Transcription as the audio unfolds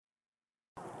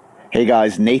Hey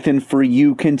guys, Nathan For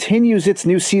You continues its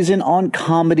new season on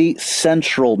Comedy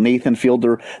Central. Nathan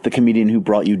Fielder, the comedian who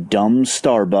brought you Dumb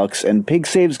Starbucks and Pig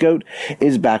Saves Goat,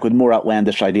 is back with more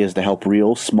outlandish ideas to help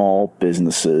real small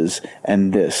businesses.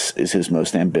 And this is his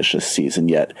most ambitious season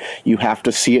yet. You have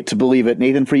to see it to believe it.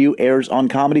 Nathan For You airs on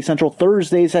Comedy Central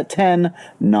Thursdays at 10,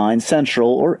 9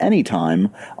 Central, or anytime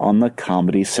on the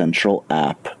Comedy Central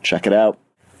app. Check it out.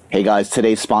 Hey guys,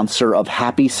 today's sponsor of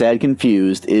Happy, Sad,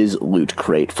 Confused is Loot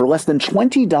Crate. For less than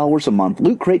 $20 a month,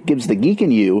 Loot Crate gives the geek in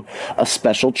you a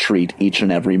special treat each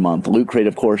and every month. Loot Crate,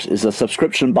 of course, is a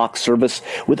subscription box service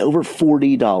with over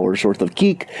 $40 worth of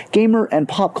geek, gamer, and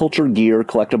pop culture gear,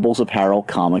 collectibles, apparel,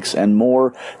 comics, and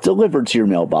more delivered to your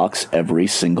mailbox every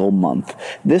single month.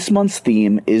 This month's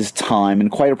theme is time, and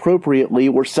quite appropriately,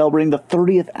 we're celebrating the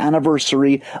 30th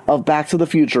anniversary of Back to the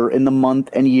Future in the month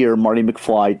and year Marty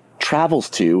McFly travels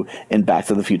to in Back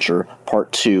to the Future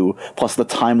Part 2, plus the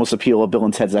timeless appeal of Bill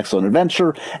and Ted's Excellent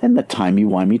Adventure and the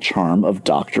timey-wimey charm of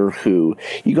Doctor Who.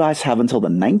 You guys have until the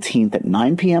 19th at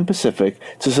 9 p.m. Pacific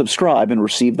to subscribe and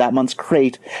receive that month's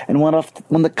crate, and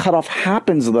when the cutoff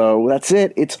happens, though, that's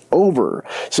it. It's over.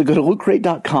 So go to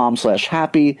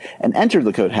lootcrate.com/happy and enter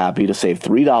the code HAPPY to save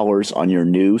 $3 on your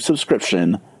new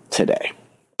subscription today.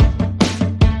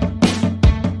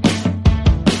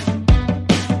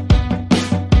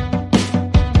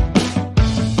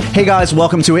 Hey guys,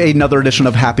 welcome to another edition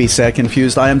of Happy, Sad,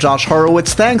 Confused. I am Josh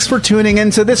Horowitz. Thanks for tuning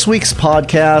into this week's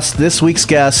podcast. This week's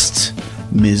guest,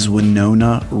 Ms.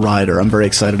 Winona Ryder. I'm very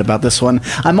excited about this one.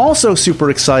 I'm also super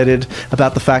excited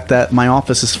about the fact that my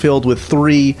office is filled with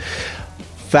three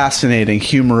fascinating,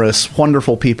 humorous,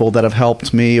 wonderful people that have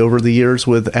helped me over the years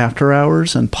with After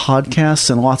Hours and podcasts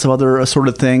and lots of other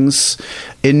assorted things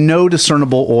in no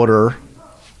discernible order.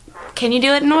 Can you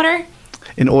do it in order?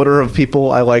 In order of people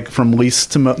I like from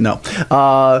least to no.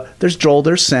 There's Joel,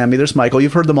 there's Sammy, there's Michael.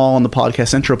 You've heard them all on the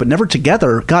podcast intro, but never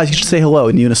together. Guys, you should say hello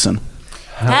in unison.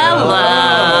 Hello.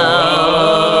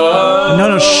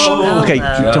 No, shh. Okay,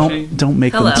 don't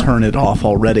make them turn it off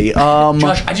already.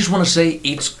 Josh, I just want to say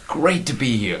it's great to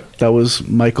be here. That was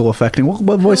Michael affecting.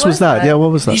 What voice was that? Yeah,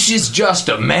 what was that? This is just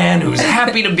a man who's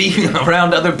happy to be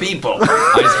around other people.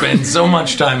 I spend so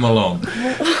much time alone.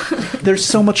 There's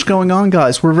so much going on,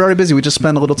 guys. We're very busy. We just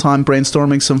spent a little time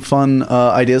brainstorming some fun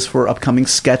ideas for upcoming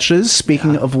sketches.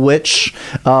 Speaking of which,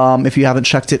 if you haven't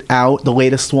checked it out, the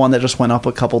latest one that just went up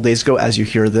a couple days ago, as you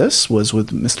hear this, was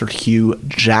with Mr. Hugh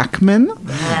Jackman.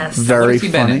 Yes. Very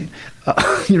funny.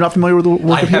 You're not familiar with the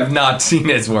work I have not seen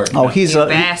his work. Oh, he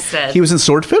was in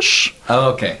Swordfish.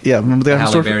 Oh, okay. Yeah, remember the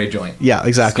Halle Berry joint. Yeah,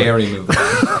 exactly. Scary movie.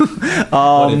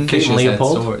 What if fishes had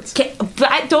swords?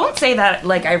 But don't say that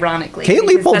like ironically. Kate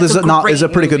Leopold is a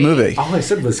pretty good movie. All I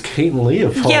said was Kate and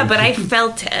Leopold. Yeah, but I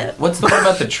felt it. What's the one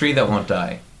about the tree that won't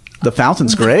die? The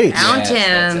Fountain's great. Fountain.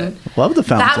 Yes, love the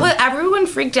Fountain. Everyone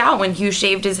freaked out when Hugh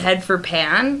shaved his head for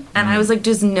Pan, and I was like,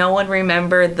 does no one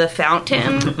remember the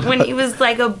Fountain when he was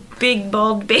like a big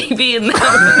bald baby in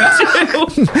that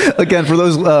one too? Again, for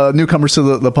those newcomers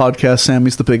to the podcast,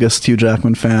 Sammy's the biggest Hugh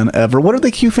Jackman fan ever. What are the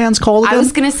Hugh fans called again? I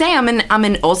was gonna say I'm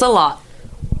an Ocelot.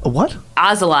 A what?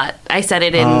 Ocelot. I said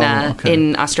it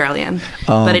in Australian,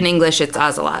 but in English it's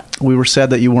Ocelot. We were sad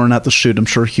that you weren't at the shoot. I'm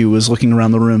sure Hugh was looking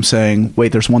around the room saying,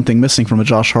 wait, there's one thing missing from a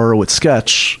Josh Horowitz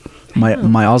sketch.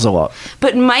 My Ocelot.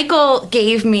 But Michael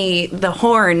gave me the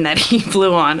horn that he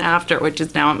flew on after, which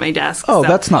is now at my desk. Oh, so.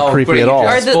 That's not creepy at all.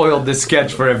 I spoiled the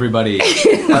sketch for everybody.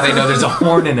 Now they know there's a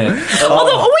horn in it.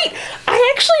 Although, wait,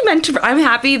 I actually meant to. I'm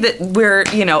happy that we're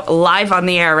live on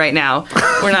the air right now.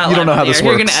 We're not. You don't know how this works.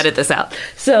 You're going to edit this out.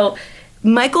 So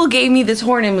Michael gave me this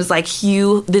horn and was like,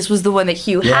 Hugh, this was the one that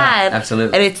Hugh had.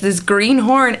 Absolutely. And it's this green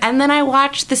horn. And then I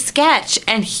watched the sketch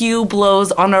and Hugh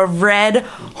blows on a red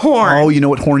horn. Oh, you know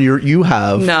what horn you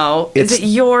have? No. Is it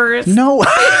yours? No.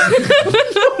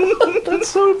 That's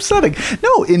so upsetting.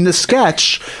 No, in the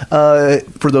sketch,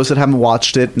 for those that haven't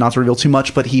watched it, not to reveal too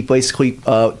much, but he basically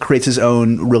creates his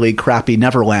own really crappy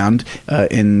Neverland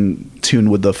in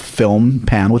tune with the film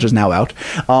Pan, which is now out.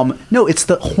 No, it's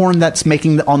the horn that's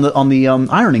making on the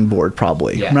ironing board,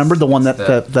 probably. Yes, remember the one that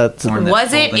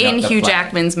was it in Hugh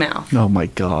Jackman's mouth? Oh my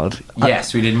God!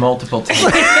 Yes, we did multiple times.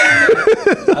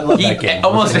 I love that game.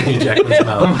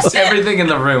 Almost everything in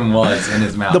the room was in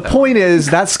his mouth. The point is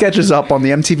that sketch is up on the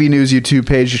MTV News YouTube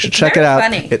page. You should check it out.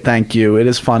 Funny. Thank you. It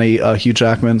is funny. Hugh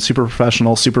Jackman, super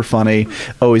professional, super funny,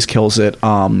 always kills it.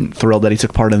 Thrilled that he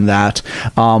took part in that.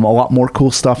 A lot more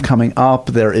cool stuff coming up.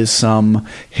 There is some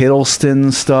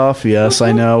Hiddleston stuff. Yes,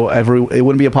 I know. It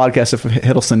wouldn't be a podcast if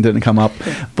Hiddleston didn't come up,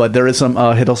 but there is some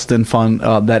Hiddleston fun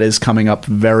that is coming up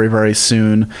very, very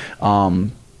soon.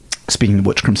 Speaking of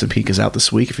which, Crimson Peak is out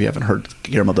this week. If you haven't heard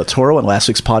Guillermo del Toro in last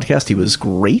week's podcast, he was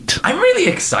great. I'm really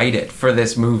excited for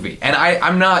this movie. And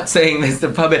I'm not saying this to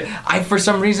pub it. For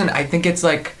some reason, I think it's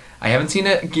like, I haven't seen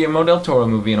a Guillermo del Toro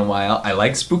movie in a while. I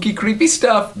like spooky, creepy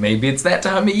stuff. Maybe it's that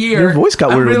time of year. Your voice got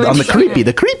weird really on the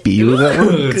excited. creepy.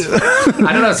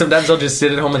 I don't know. Sometimes I'll just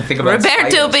sit at home and think about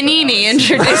Roberto Benigni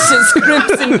introduces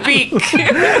Crimson Peak.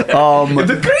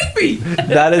 The creepy.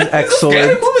 That is excellent.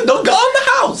 Scary movie. Don't go in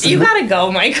the house. You gotta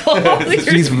go, Michael.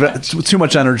 He's too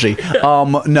much energy.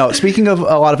 No, speaking of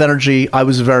a lot of energy, I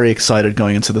was very excited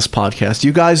going into this podcast.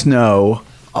 You guys know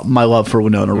my love for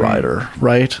Winona Ryder,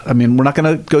 right? I mean, we're not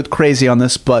going to go crazy on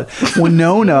this, but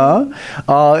Winona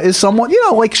is someone,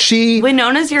 like she...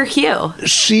 Winona's your Hugh.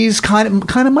 She's kind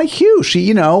of my Hugh.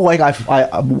 She, like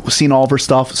I've seen all of her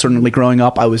stuff. Certainly growing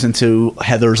up, I was into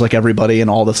Heathers like everybody and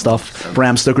all the stuff.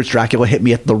 Bram Stoker's Dracula hit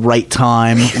me at the right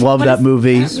time. Love that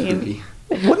movie. Well,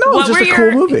 no, it's just a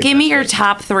cool movie. Give me your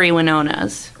top 3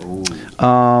 Winonas.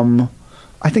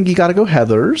 I think you got to go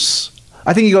Heathers.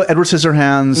 I think you go Edward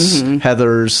Scissorhands,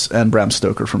 Heathers, and Bram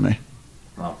Stoker for me.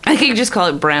 I think you just call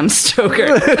it Bram Stoker.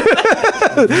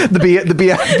 the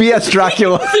BS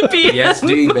Dracula.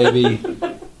 BSD, baby.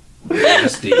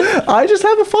 BSD. I just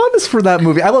have a fondness for that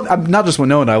movie. I'm not just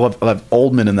Winona. I love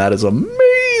Oldman, and that is amazing.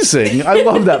 I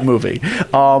love that movie.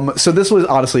 So this was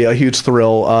honestly a huge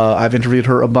thrill. I've interviewed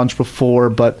her a bunch before,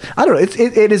 but I don't know.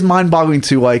 It is mind-boggling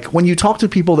to like when you talk to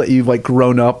people that you've like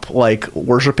grown up like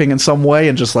worshiping in some way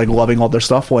and just like loving all their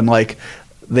stuff when like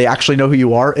they actually know who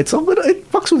you are. It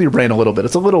fucks with your brain a little bit.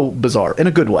 It's a little bizarre in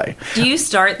a good way. Do you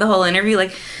start the whole interview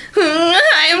like,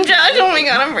 "Hi, I'm Josh. Oh my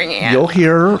god, I'm bringing it." You'll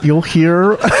hear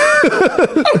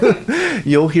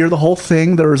the whole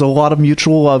thing. There's a lot of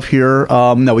mutual love here.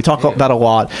 No, we talk about a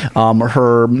lot.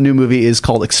 Her new movie is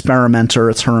called Experimenter.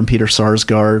 It's her and Peter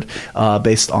Sarsgaard,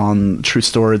 based on true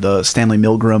story, the Stanley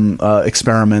Milgram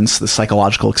experiments, the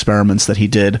psychological experiments that he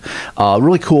did.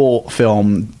 Really cool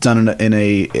film done in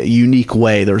a unique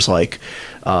way. There's like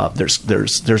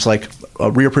there's like a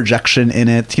rear projection in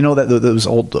it. You know that those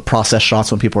old process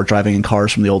shots when people are driving in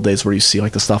cars from the old days where you see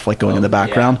like the stuff like going in the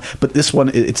background. Yeah. But this one,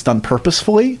 it's done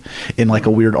purposefully in like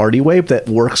a weird arty way that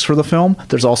works for the film.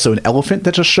 There's also an elephant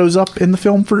that just shows up in the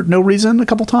film for no reason a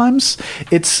couple times.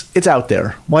 It's out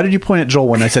there. Why did you point at Joel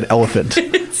when I said elephant?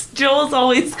 Joel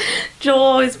always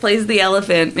plays the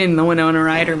elephant in the Winona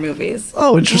Ryder movies.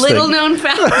 Oh, interesting. Little known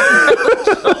fact.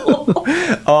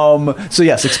 So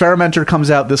yes, Experimenter comes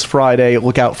out this Friday.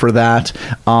 Look out for that.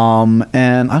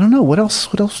 And I don't know what else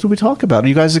do we talk about? Are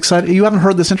you guys excited? You haven't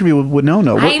heard this interview with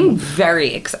Winona. I'm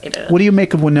very excited. What do you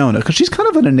make of Winona? Because she's kind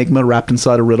of an enigma wrapped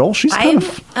inside a riddle. I'm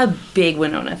a big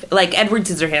Winona. Like Edward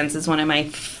Scissorhands is one of my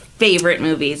favorite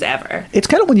movies ever. It's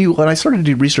kind of when I started to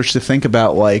do research to think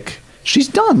about like. She's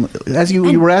done, as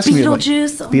you were asking me.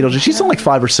 Beetlejuice. Beetlejuice. She's done like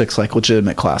 5 or 6 like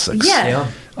legitimate classics. Yeah.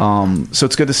 So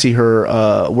it's good to see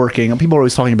her working. People are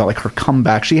always talking about like her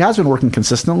comeback. She has been working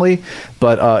consistently,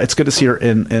 but it's good to see her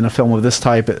in a film of this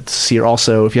type. To see her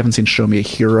also, if you haven't seen Show Me a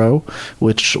Hero,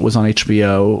 which was on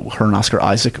HBO, her and Oscar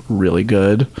Isaac, really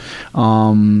good.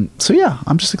 So yeah,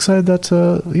 I'm just excited that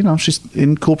she's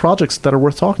in cool projects that are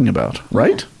worth talking about,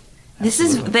 right?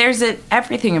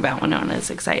 Everything about Winona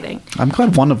is exciting. I'm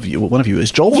glad one of you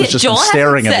is. Joel was just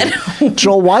staring at me.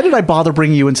 Joel, why did I bother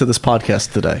bringing you into this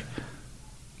podcast today?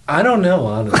 I don't know,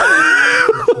 honestly.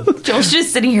 Joel's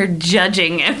just sitting here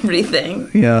judging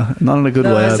everything. Yeah, not in a good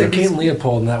way. I said Kate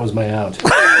Leopold, and that was my out.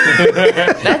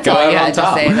 That's all you had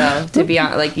to say, though. To be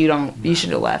honest, like you should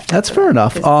have left. That's fair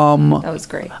enough. That was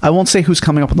great. I won't say who's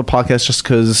coming up on the podcast just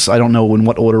because I don't know in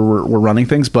what order we're running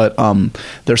things, but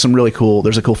there's some really cool.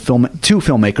 There's a cool two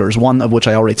filmmakers, one of which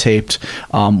I already taped,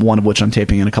 one of which I'm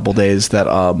taping in a couple days that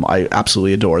I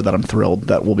absolutely adore. That I'm thrilled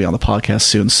that will be on the podcast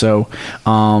soon. So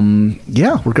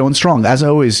yeah, we're going strong as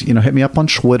always. Hit me up on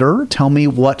Twitter. Tell me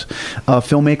what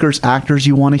filmmakers, actors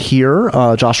you want to hear.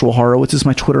 Joshua Horowitz is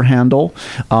my Twitter handle.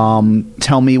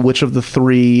 Tell me which of the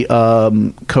 3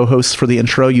 co-hosts for the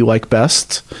intro you like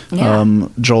best. Yeah.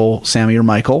 Joel, Sammy, or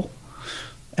Michael.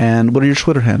 And what are your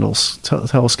Twitter handles?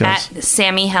 Tell us, guys. At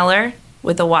Sammy Heller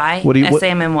with a Y.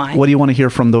 SAMMY. What do you want to hear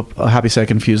from the Happy Sad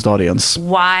Confused audience?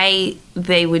 Why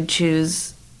they would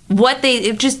choose me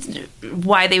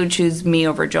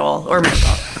over Joel or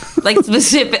Michael.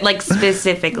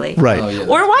 Specifically. Right. Oh, yeah,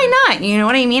 or why not? You know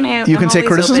what I mean? You can take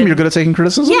criticism? Open. You're good at taking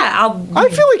criticism? Yeah. I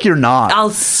feel like you're not.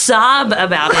 I'll sob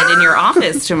about it in your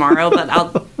office tomorrow, but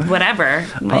whatever.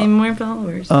 More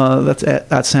followers. That's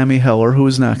at Sammy Heller. Who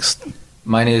is next?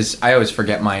 Mine is, I always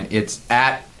forget mine. It's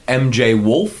at MJ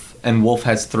Wolf, and wolf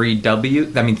has 3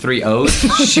 O's.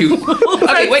 Shoot.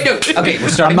 Okay, wait, no. Okay, we're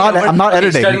starting. I'm not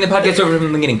editing. Starting the podcast over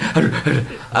from the beginning.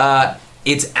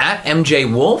 It's at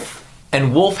MJ Wolf,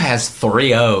 and wolf has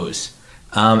 3 O's.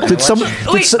 Wait,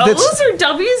 O's or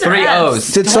W's or 3 F's? O's.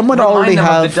 Did someone Remind already them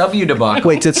of have the W debacle?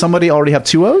 Wait, did somebody already have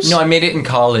 2 O's? No, I made it in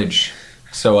college.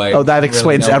 So I Oh, that really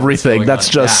explains know what's everything. going That's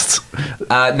on. just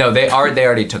Yeah. No, they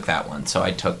already took that one, so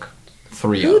I took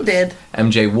 3 O's. Who did?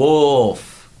 MJ Wolf.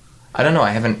 I don't know.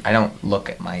 I don't look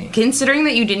at my. Considering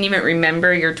that you didn't even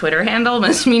remember your Twitter handle,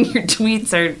 must mean your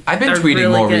tweets are. I've been are tweeting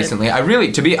really more good. recently.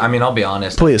 I'll be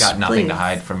honest. Please. I've got nothing to Please.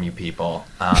 hide from you people.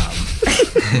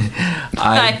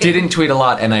 I didn't tweet a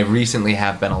lot, and I recently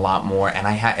have been a lot more, and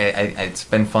it's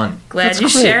been fun. Glad you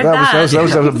great. shared that was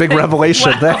a big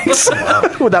revelation. Wow. Thanks.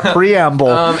 With that preamble.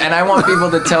 And I want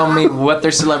people to tell me what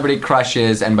their celebrity crush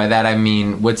is, and by that I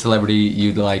mean what celebrity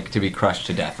you'd like to be crushed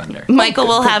to death under. Michael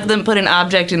will have them put an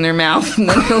object in their mouth, and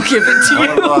then he'll give it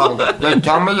to you.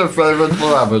 Tell me your favorite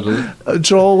celebrity.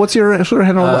 Joel, what's your Twitter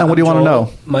handle, and what do you want to Joel,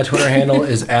 know? My Twitter handle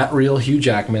is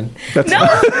 @RealHughJackman. No,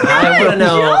 I want to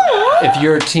know if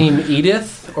you're Team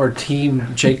Edith or Team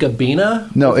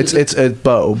Jacobina. No, it's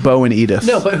Bo and Edith.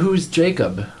 No, but who's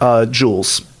Jacob?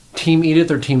 Jules. Team Edith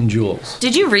or Team Jules?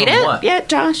 Did you read From it what? yet,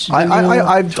 Josh?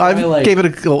 I Twilight gave it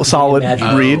a solid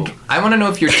reimagined. read. I want to know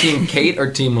if you're Team Kate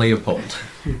or Team Leopold.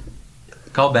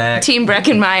 Call back. Team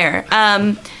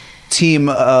Breckenmeyer. Team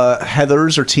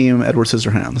Heathers or Team Edward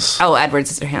Scissorhands? Oh, Edward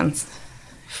Scissorhands.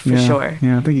 For Yeah, sure.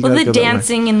 yeah, I think you well, gotta the go that way.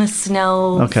 dancing in the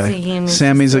snow. Okay. Scene is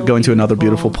Sammy's so going to another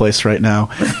beautiful beautiful. place right now.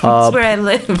 That's where I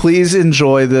live. Please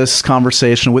enjoy this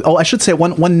conversation with. Oh, I should say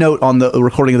one note on the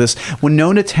recording of this.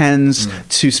 Winona tends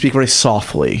to speak very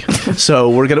softly,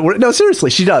 so no, seriously,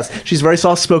 she does. She's very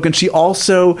soft spoken. She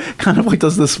also kind of like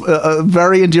does this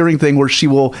very endearing thing where she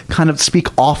will kind of speak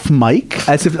off mic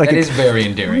as if like That is very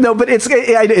endearing. No, but it's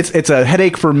a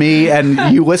headache for me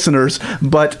and you listeners.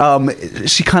 But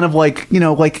she kind of like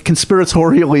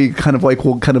conspiratorially kind of like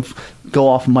will kind of go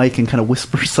off mic and kind of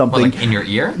whisper something. What, like in your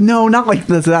ear? No, not like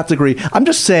to that degree. I'm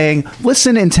just saying,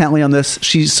 listen intently on this.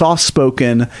 She's soft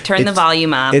spoken. Turn the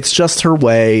volume up. It's just her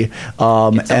way.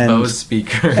 It's a Bose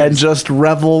speaker. And just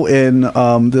revel in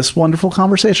this wonderful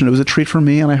conversation. It was a treat for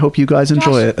me, and I hope you guys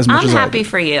enjoy it as much I'm as I happy did.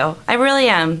 for you. I really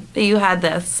am that you had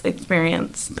this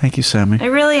experience. Thank you, Sammy. I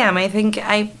really am. I think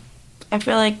I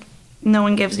feel like no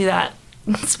one gives you that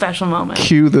special moment.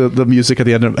 Cue the music at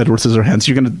the end of Edward Scissorhands.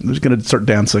 You're gonna start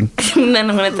dancing. And then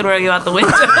I'm going to throw you out the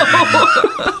window.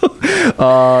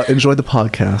 Enjoy the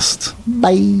podcast.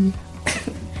 Bye.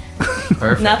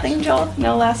 Perfect. Nothing, Joel?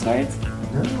 No last words?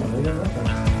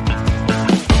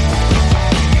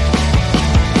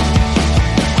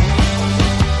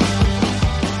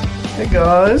 Hey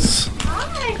guys.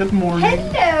 Hi. Good morning.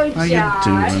 Hello, How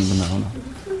Josh. you doing,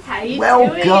 Winona? How you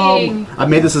Welcome. doing? I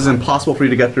made this as impossible for you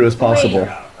to get through as possible.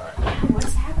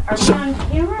 What's happening? Are we on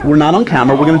camera? We're not on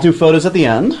camera. We're gonna do photos at the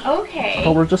end. Okay.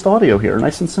 But we're just audio here,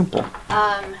 nice and simple.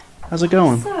 How's it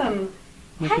going? Awesome.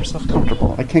 Make yourself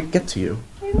comfortable. I can't get to you.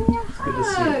 Good to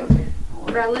see you.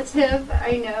 Relative,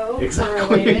 I know.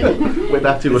 Exactly. Related. Way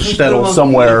back to a shtetl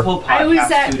somewhere. I was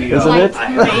at Isn't like it?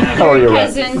 my How are you, Red?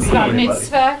 cousin's bat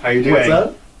mitzvah, How you doing? What's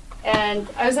that? and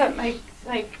I was at my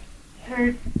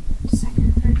her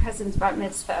cousin's bat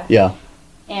mitzvah. Yeah.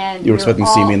 And You were we expecting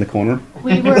to see all- me in the corner?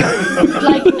 We were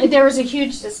like, there was a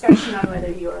huge discussion on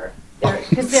whether you were there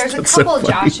because there's a That's so couple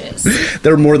funny. Joshes,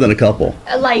 There are more than a couple.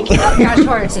 like Josh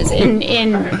Horowitz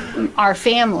in our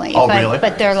family, Oh, but really?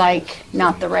 but they're like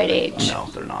not the right age. No,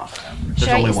 they're not. Should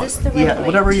I, is this the right Yeah, way?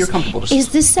 whatever you're comfortable. Just Is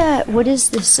this what is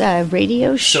this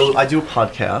radio show? So I do a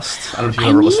podcast. I don't know if you've I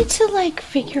ever need listened. to like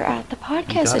figure out the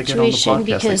podcast gotta get on the situation podcast,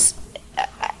 because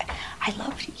I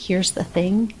love. Here's the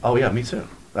thing. Oh yeah, me too.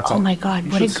 That's Oh all. my God,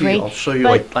 You what a should see. great- I'll show you.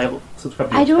 but I subscribe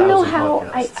to I don't know 1,000 how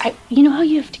podcasts. you know how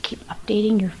you have to keep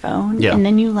updating your phone Yeah. and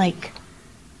then you like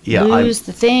Yeah, lose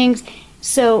the things.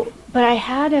 So, but I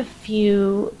had a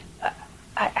few.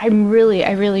 I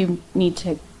really need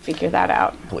to figure that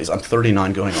out. Please, I'm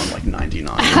 39 going on like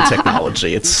 99 in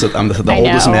technology. I'm the I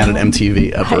oldest know. man at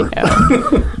MTV ever.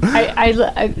 I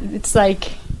it's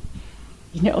like,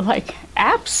 like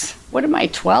apps. What am I,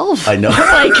 12? I know.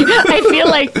 Like, I feel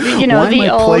like, Why the am I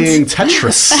old. playing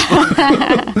Tetris?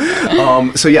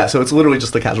 So it's literally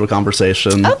just a casual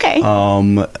conversation. Okay.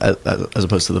 As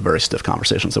opposed to the very stiff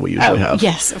conversations that we usually have.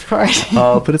 Yes, of course.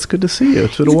 But it's good to see you.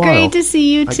 It's been a It's while. great to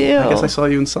see you I too. guess I saw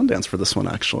you in Sundance for this one,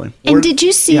 actually. And did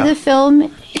you see yeah. the film in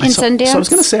Sundance? So I was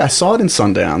going to say I saw it in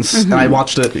Sundance, and I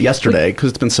watched it yesterday because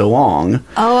it's been so long.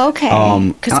 Oh, okay.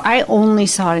 Um, Because I only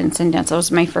saw it in Sundance. That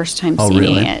was my first time Oh, seeing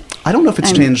really? it. I don't know if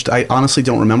it's changed. I I honestly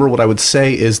don't remember. What I would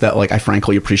say is that, like, I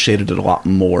frankly appreciated it a lot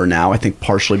more now. I think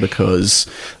partially because,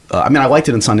 I mean, I liked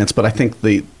it in Sundance, but I think for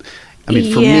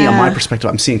me, on my perspective,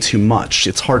 I'm seeing too much.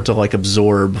 It's hard to, like,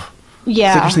 absorb. Yeah.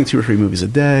 It's like you're seeing 2 or 3 movies a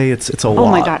day. It's a lot.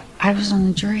 Oh my God. I was on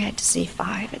the jury. I had to see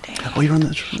 5 a day. Oh, you're on the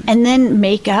jury. And then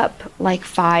make up like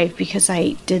 5 because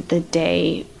I did the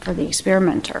day for the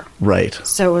experimenter. Right.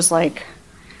 So it was like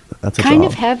That's a kind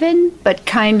job. of heaven, but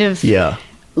kind of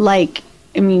like,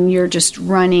 I mean, you're just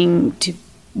running to,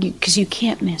 because you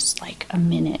can't miss like a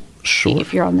minute. Sure.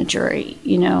 If you're on the jury,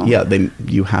 you know. Yeah,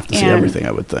 you have to see everything,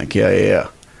 I would think. Yeah.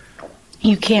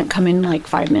 You can't come in like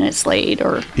 5 minutes late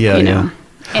or, Yeah, you know. yeah.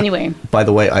 Anyway. By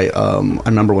the way, I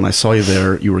remember when I saw you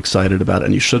there, you were excited about it,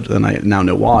 and you should, and I now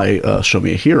know why, Show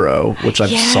Me a Hero, which I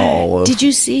saw all of. Did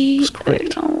you see? It was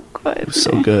great. Oh, good. It was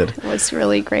so good. It was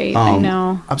really great. I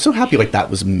know. I'm so happy like that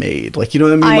was made. Like, you know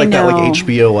what I mean? Like that, like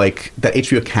HBO, like that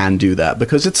HBO can do that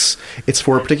because it's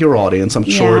for a particular audience. I'm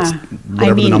sure it's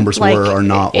whatever the numbers were are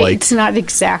not like. It's not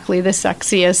exactly the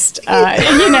sexiest,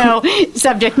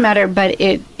 subject matter, but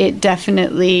it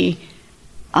definitely.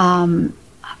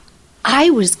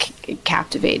 I was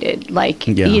captivated, like,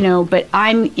 but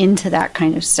I'm into that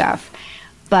kind of stuff.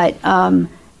 But, I mean,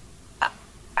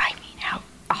 how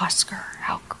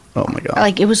oh my God.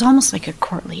 Like, it was almost like a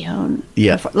Court Leone.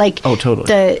 Yeah. Like, oh,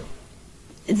 totally.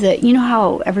 You know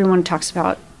how everyone talks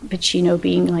about Pacino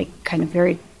being, like, kind of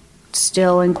very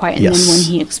still and quiet, and then when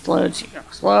he explodes.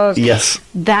 Yes.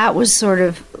 That was sort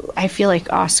of, I feel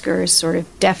like Oscar is sort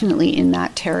of definitely in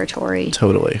that territory.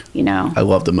 Totally. You know? I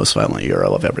love The Most Violent Year. I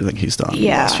love everything he's done in the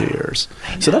last few years.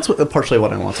 So that's partially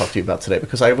what I want to talk to you about today,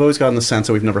 because I've always gotten the sense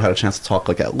that we've never had a chance to talk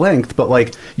like at length, but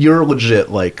like you're a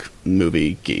legit like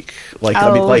movie geek. Like,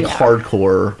 I mean, like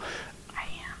hardcore.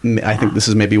 I think this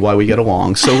is maybe why we get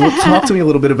along. So talk to me a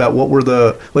little bit about what were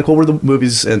the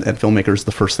movies and filmmakers,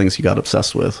 the first things you got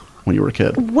obsessed with when you were a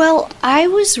kid? Well, I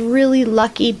was really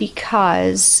lucky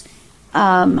because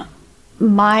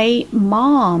my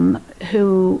mom,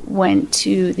 who went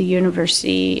to the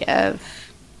University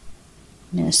of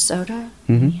Minnesota,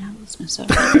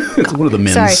 Minnesota. It's one of the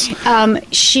men's. Sorry,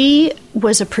 she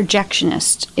was a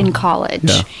projectionist in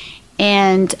college,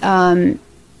 and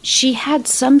she had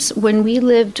when we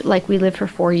lived for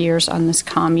 4 years on this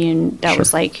commune that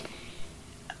was like,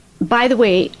 by the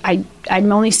way,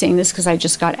 I'm only saying this because I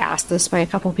just got asked this by a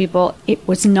couple people. It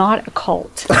was not a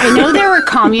cult. I know there were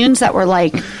communes that were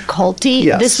like culty.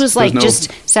 Yes, this was like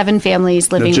just 7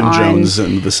 families living Jim on. Jones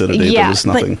in the vicinity. Yeah, there was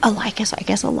nothing. But I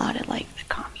guess a lot of like the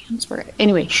communes were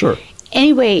anyway. Sure.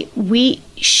 Anyway,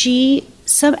 she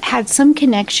had some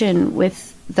connection with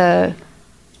I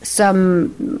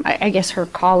guess her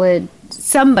college,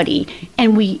 somebody,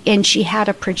 and she had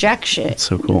a projection. That's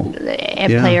so cool.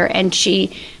 Player, and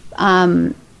she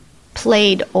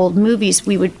played old movies.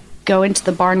 We would go into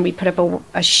the barn, we put up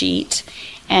a sheet,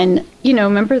 and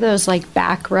remember those like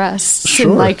backrests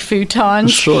and like futons.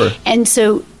 Sure. And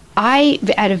so I,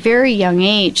 at a very young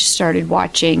age, started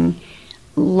watching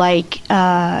like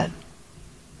I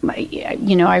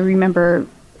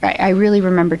really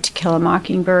remember To Kill a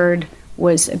Mockingbird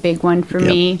was a big one for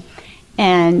me.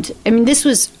 And I mean, this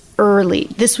was early.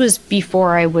 This was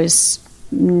before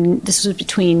this was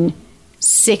between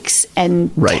 6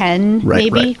 and 10,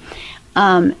 maybe.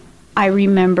 I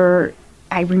remember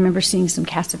seeing some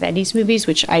Cassavetes movies,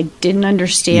 which I didn't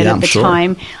understand at the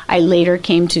time. I later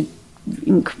came to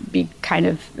be kind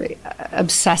of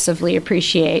obsessively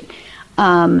appreciate.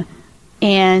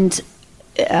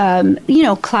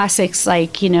 Classics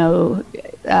like,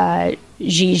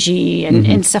 Gigi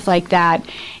and stuff like that.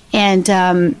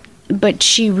 And, but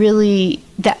she really,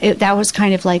 that was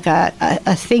kind of like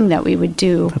a thing that we would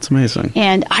do. That's amazing.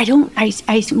 And I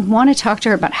want to talk to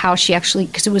her about how she actually,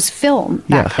 because it was film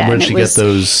back then. Where did she get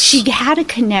those? She had a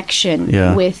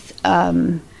connection with,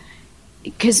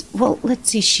 because, well,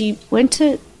 let's see, she went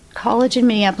to college in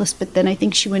Minneapolis, but then I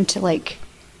think she went to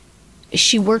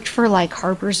she worked for like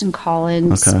Harper's and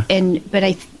Collins. Okay.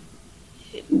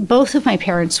 Both of my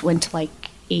parents went to 8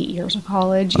 years of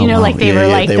college. They were like they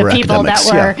the were people academics.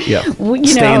 that were,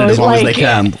 staying as long as they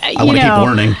can. I want to keep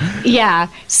learning. Yeah.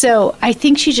 So I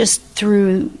think she just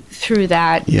threw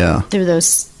that. Yeah. Through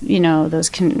those,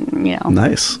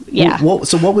 Nice. Yeah.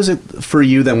 So what was it for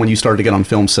you then when you started to get on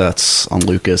film sets on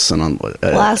Lucas and on? Well,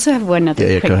 I also have one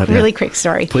other really quick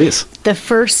story. Please. The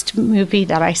first movie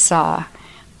that I saw.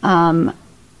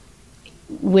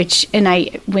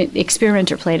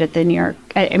 Experimenter played at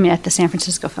at the San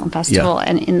Francisco Film Festival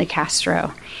and in the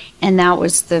Castro. And that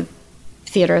was the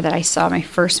theater that I saw my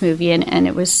first movie in, and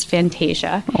it was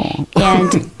Fantasia.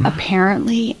 And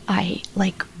apparently I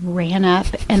like ran up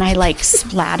and I like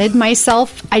splatted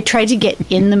myself. I tried to get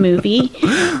in the movie,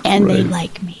 and they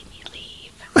like made me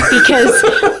leave because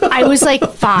I was like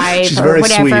 5 She's or very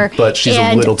whatever. sweet, but she's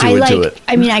and a little too I, into like, it.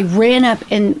 I mean, I ran up,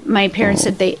 and my parents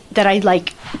said that I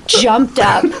like jumped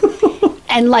up.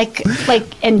 And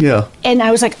and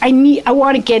I was like, I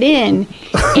want to get in,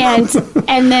 and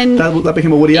then that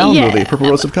became a Woody Allen movie, Purple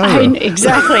Rose of Cairo.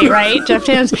 Exactly right, Jeff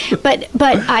Daniels. But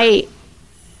I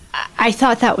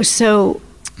thought that was so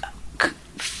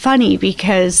funny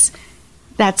because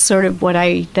that's sort of what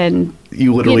I then.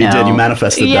 You literally did. You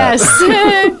manifested that.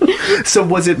 Yes. So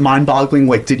was it mind-boggling?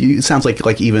 Like, it sounds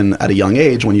like even at a young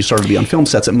age when you started to be on film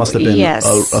sets, it must have been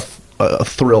a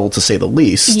thrill to say the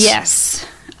least. Yes.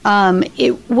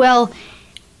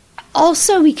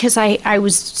 Also because I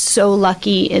was so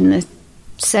lucky in the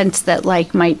sense that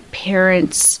like my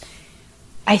parents,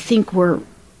 I think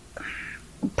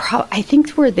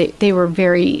they were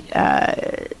very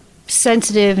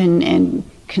sensitive and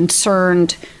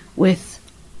concerned with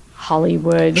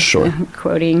Hollywood, sure.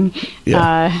 Quoting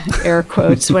air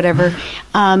quotes, whatever.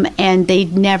 And we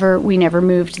never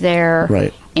moved there,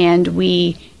 right?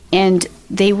 And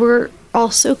they were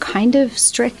also kind of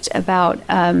strict about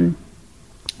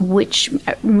which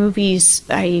movies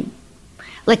I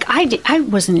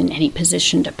wasn't in any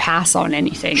position to pass on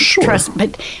anything. Sure.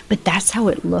 But that's how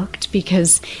it looked,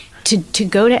 because to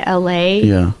go to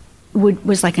LA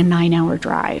was like a 9-hour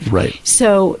drive. Right.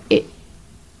 So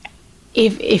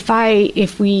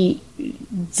if we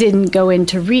didn't go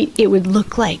into read, it would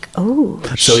look like, so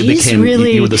she's it became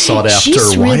really, you were the sought after.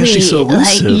 Why is she so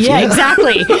elusive? Like,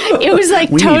 exactly. It was like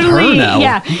we totally need her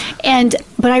now.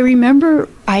 But I remember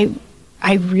I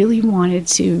really wanted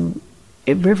to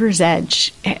River's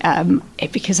Edge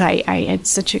because I had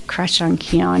such a crush on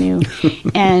Keanu,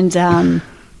 and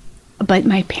but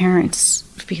my parents,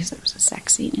 because there was a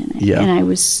sex scene in it, and I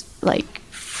was like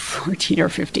 14 or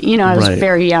 15. I was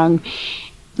very young.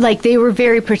 Like, they were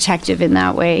very protective in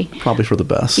that way. Probably for the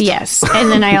best. Yes. And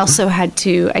then I also had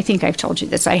to, I think I've told you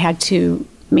this, I had to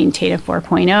maintain a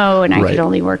 4.0, and I could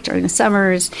only work during the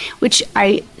summers, which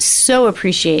I so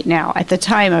appreciate now. At the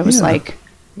time, I was like,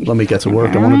 let me get to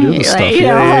work. I want to do this stuff.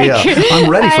 I'm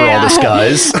ready for all this,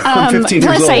 guys. I'm 15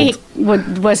 years old. Plus,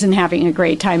 I wasn't having a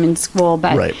great time in school.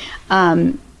 But,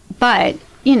 I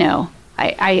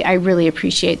really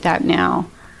appreciate that now.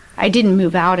 I didn't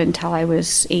move out until I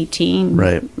was 18.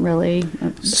 Right. Really.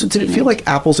 So did it feel like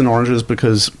apples and oranges?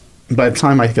 Because by the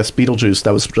time, I guess, Beetlejuice,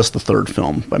 that was just the third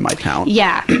film by my count.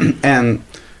 Yeah. And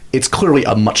it's clearly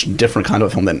a much different kind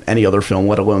of film than any other film,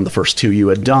 let alone the first two you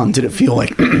had done. Did it feel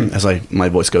like, as my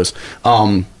voice goes,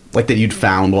 like that you'd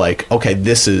found like, okay,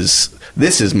 this is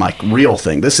my real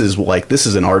thing. This is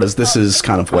an artist. This is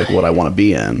kind of like what I want to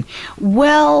be in.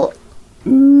 Well,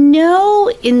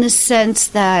 no, in the sense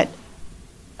that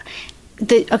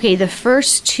the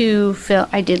first two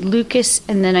I did Lucas,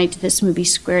 and then I did this movie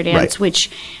Square Dance,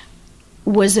 which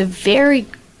was a very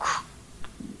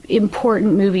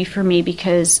important movie for me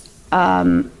because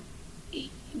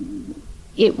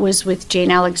it was with Jane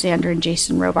Alexander and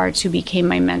Jason Robards, who became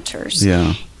my mentors.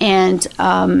 Yeah. And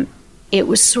it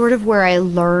was sort of where I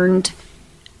learned,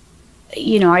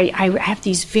 I have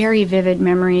these very vivid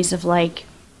memories of like,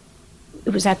 it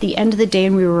was at the end of the day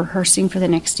and we were rehearsing for the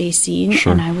next day's scene,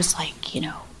 and I was like,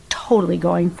 totally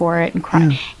going for it and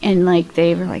crying. And like,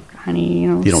 they were like, honey, you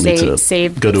don't need to go to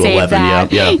save 11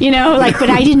 that. Yeah. But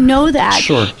I didn't know that.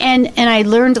 Sure. And I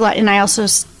learned a lot, and I also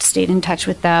stayed in touch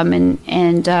with them,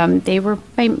 and they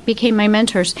became my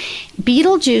mentors.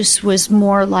 Beetlejuice was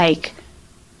more like,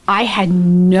 I had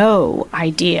no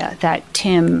idea that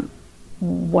Tim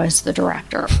was the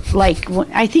director. Like,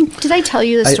 I think, did I tell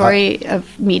you the story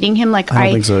of meeting him? Like, I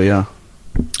don't think so, yeah.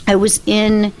 I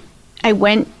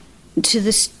went to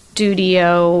the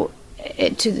studio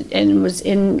and was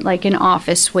in like an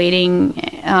office waiting.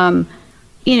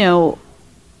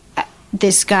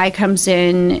 This guy comes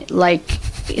in, like,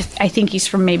 I think he's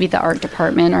from maybe the art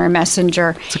department or a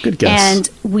messenger. It's a good guess. And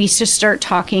we just start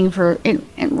talking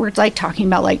and we're like talking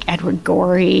about like Edward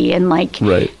Gorey and like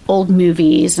old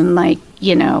movies and like,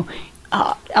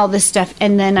 all this stuff.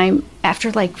 And then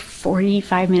after like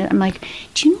 45 minutes, I'm like,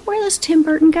 do you know where this Tim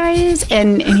Burton guy is?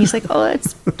 And he's like, oh,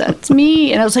 that's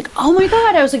me. And I was like, oh my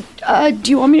God. I was like,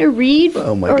 do you want me to read?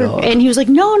 Oh my God. And he was like,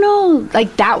 no.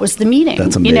 Like, that was the meeting.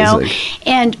 That's amazing.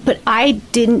 But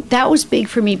that was big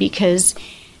for me because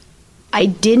I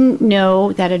didn't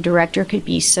know that a director could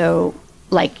be so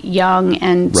like young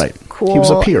and cool. He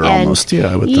was a peer almost. Yeah,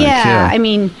 I would think. Yeah. I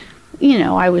mean,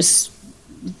 I was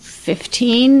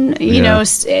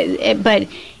 15, but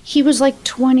he was like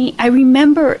 20. I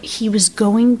remember he was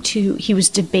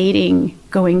debating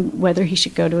whether he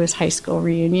should go to his high school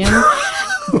reunion.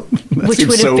 Which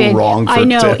would have been wrong for I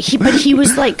know, Tim. but he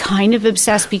was like kind of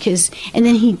obsessed and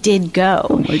then he did go.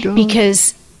 Oh my God.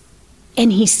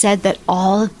 And he said that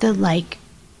all of the like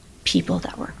people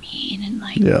that were mean and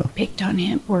like picked on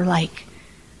him were like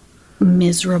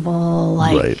miserable,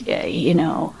 like heavy,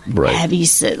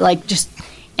 like just.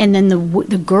 And then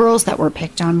the girls that were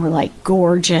picked on were like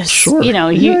gorgeous, sure.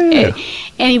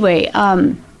 Anyway,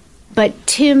 but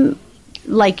Tim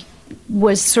like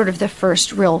was sort of the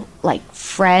first real like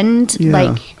friend,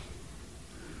 like.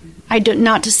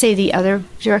 Not to say the other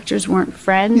directors weren't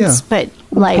friends, but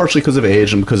like partially because of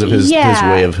age and because of his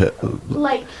way of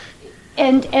like,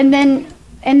 and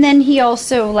then he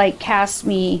also like cast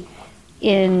me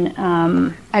in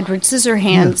Edward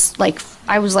Scissorhands. Like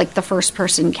I was like the first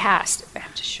person cast. I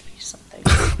have to show you something.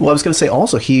 Well, I was going to say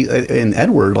also he in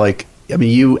Edward, like I mean,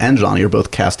 you and Johnny are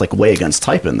both cast like way against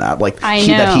type in that. Like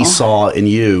that he saw in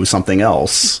you something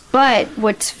else. But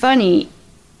what's funny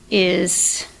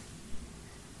is.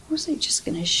 What was I just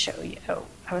going to show you? Oh,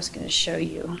 I was going to show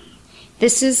you.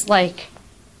 This was like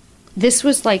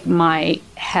my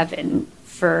heaven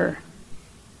for,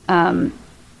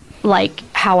 like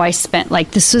how I spent.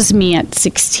 Like this was me at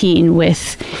 16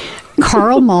 with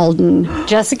Carl Malden,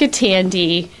 Jessica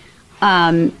Tandy,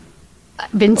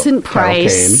 Vincent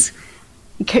Price,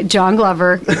 John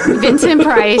Glover, Vincent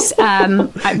Price,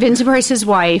 Vincent Price's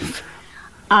wife.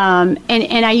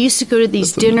 And I used to go to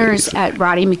these dinners at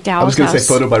Roddy McDowell's house. I was going to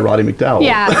say photo by Roddy McDowell.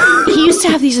 Yeah. He used to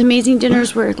have these amazing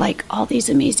dinners where like all these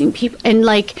amazing people. And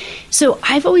like, so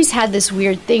I've always had this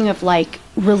weird thing of like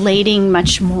relating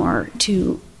much more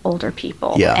to older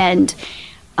people. Yeah. And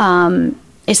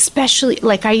especially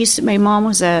like my mom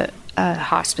was a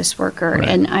hospice worker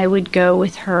and I would go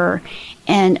with her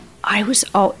and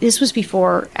this was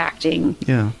before acting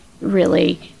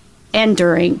really and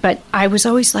during, but I was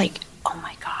always like, oh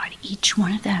my God, each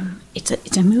one of them, it's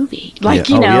a movie. Like,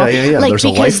 like there's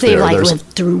because they like lived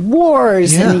through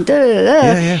wars and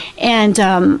And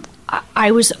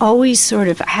I was always sort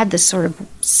of, I had this sort of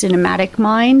cinematic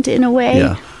mind in a way.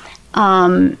 Yeah.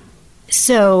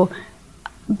 So,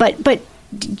 but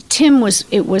Tim is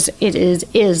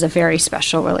a very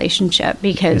special relationship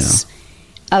because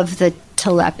of the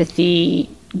telepathy,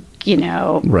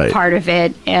 part of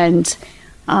it and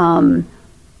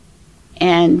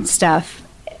stuff,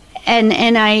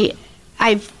 and I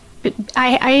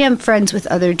am friends with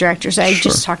other directors. I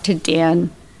just talked to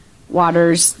Dan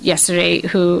Waters yesterday,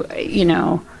 who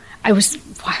I was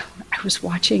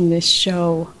watching this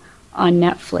show on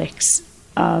Netflix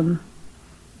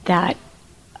that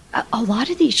a lot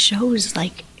of these shows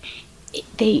like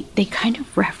they kind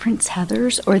of reference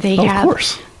Heathers or they have. Of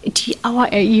course.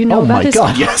 About this?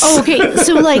 God, yes. Oh, okay.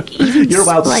 So, like, even you're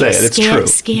allowed to say it. It's true.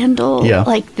 Scandal. Yeah.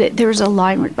 Like, there was a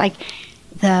line where, like,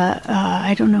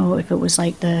 I don't know if it was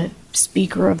like the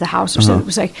Speaker of the House or something. It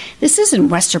was like, this isn't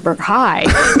Westerberg High,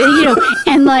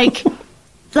 and like,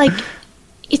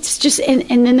 it's just,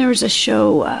 and then there was a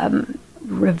show,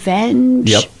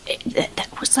 Revenge. Yep.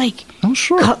 That was like, oh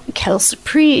sure, Kel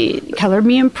Supri, Color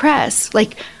Me Impressed,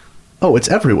 like. Oh, it's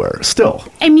everywhere still.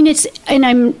 I mean, and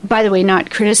I'm, by the way, not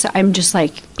criticizing. I'm just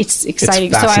like, it's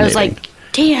exciting. So I was like,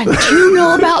 Dan, do you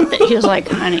know about that? He was like,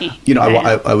 honey.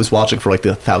 I was watching for like the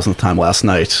 1,000th time last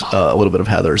night, a little bit of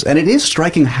Heathers. And it is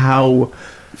striking how...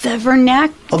 The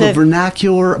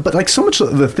vernacular, but like so much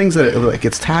of the things that like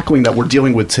it's tackling that we're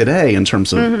dealing with today in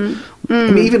terms of, I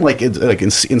mean, even like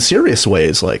in serious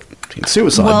ways, like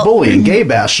suicide, bullying, gay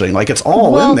bashing, like it's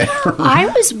all in there. I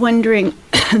was wondering...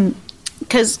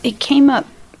 Because it came up,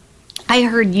 I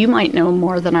heard, you might know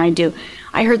more than I do.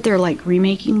 I heard they're like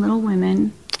remaking Little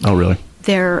Women. Oh, really?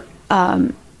 They're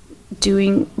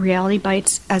doing Reality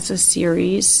Bites as a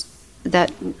series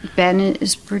that Ben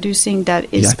is producing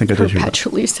that is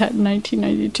perpetually set in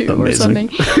 1992 or something.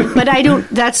 But I don't,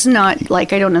 that's not,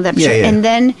 like, I don't know that for sure. Yeah. And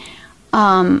then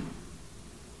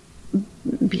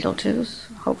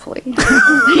Beetlejuice, hopefully.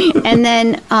 And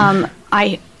then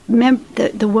I remember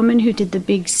the woman who did the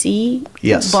Big C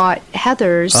bought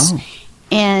Heathers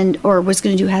or was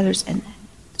going to do Heathers, and then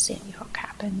Sandy Hook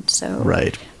happened. So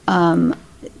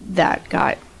that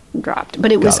got dropped.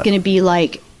 But it was going to be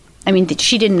like, I mean,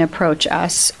 she didn't approach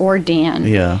us or Dan.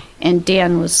 Yeah. And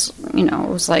Dan was,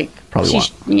 was like,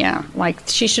 like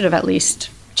she should have at least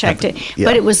checked it. Yeah.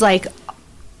 But it was like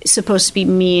supposed to be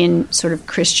me and sort of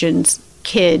Christian's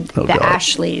kid, the God.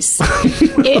 Ashleys.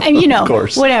 You know, Of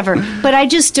course. whatever. But I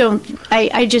just don't.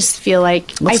 I just feel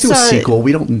like Let's do a sequel.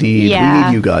 We don't need. Yeah. We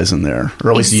need you guys in there,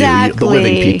 or at least Exactly. you, the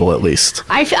living people, at least.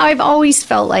 I've always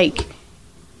felt like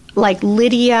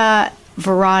Lydia,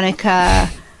 Veronica.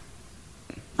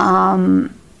 Who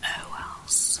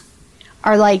else?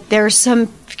 Are like there's some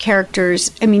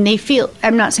characters. I mean, they feel.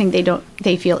 I'm not saying they don't.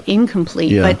 They feel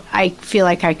incomplete, Yeah. but I feel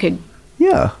like I could.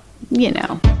 Yeah. You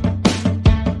know.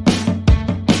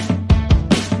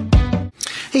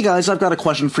 Hey guys, I've got a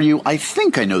question for you I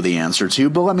think I know the answer to,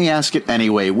 but let me ask it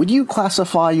anyway. Would you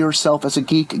classify yourself as a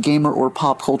geek, gamer, or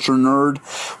pop culture nerd?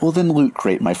 Well then Loot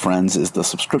Crate, my friends, is the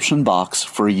subscription box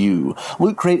for you.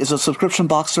 Loot Crate is a subscription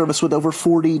box service with over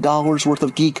 $40 worth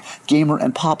of geek, gamer,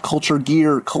 and pop culture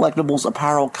gear, collectibles,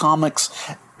 apparel, comics,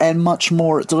 and much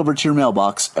more delivered to your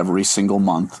mailbox every single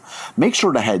month. Make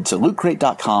sure to head to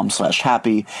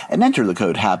lootcrate.com/happy and enter the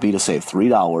code HAPPY to save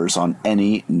 $3 on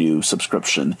any new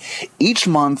subscription. Each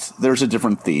month, there's a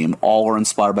different theme. All are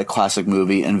inspired by classic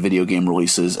movie and video game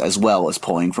releases, as well as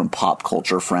pulling from pop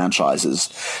culture franchises.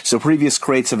 So previous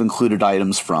crates have included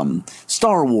items from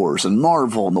Star Wars and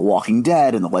Marvel and The Walking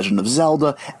Dead and The Legend of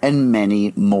Zelda, and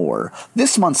many more.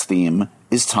 This month's theme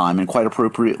is time, and quite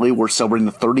appropriately, we're celebrating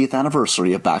the 30th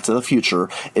anniversary of Back to the Future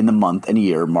in the month and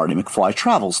year Marty McFly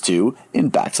travels to in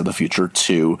Back to the Future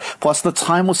 2, plus the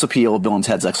timeless appeal of Bill and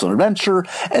Ted's Excellent Adventure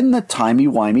and the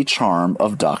timey-wimey charm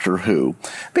of Doctor Who.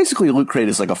 Basically, Loot Crate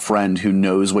is like a friend who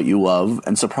knows what you love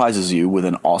and surprises you with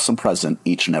an awesome present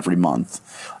each and every month.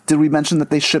 Did we mention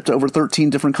that they ship to over 13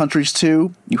 different countries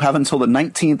too? You have until the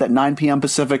 19th at 9 p.m.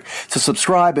 Pacific to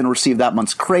subscribe and receive that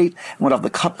month's crate. And when the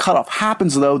cutoff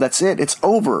happens, though, that's it. It's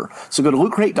over. So go to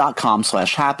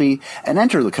lootcrate.com/happy and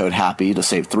enter the code HAPPY to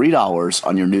save $3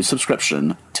 on your new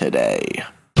subscription today.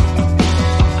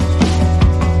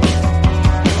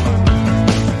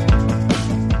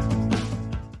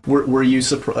 Were you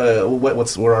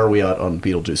surprised? Where are we at on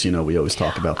Beetlejuice? You know, we always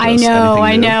talk about this. I know.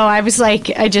 Anything new? I was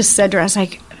like, I just said to her, I was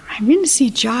like, I'm going to see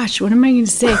Josh. What am I going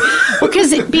to say?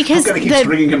 Because I'm going to keep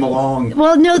stringing him along.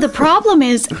 Well, no, the problem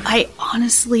is I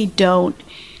honestly don't.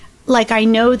 Like, I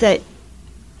know that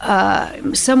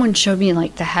someone showed me,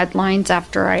 like, the headlines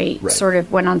after I sort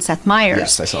of went on Seth Meyers.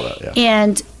 Yes, I saw that, yeah.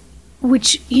 And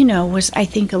which, you know, was, I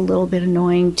think, a little bit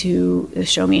annoying to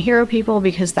Show Me a Hero people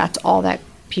because that's all that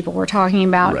people were talking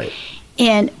about. Right.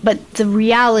 But the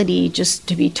reality, just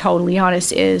to be totally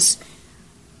honest, is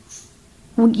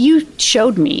when you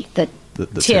showed me the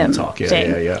Tim talk,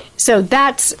 thing. Yeah. So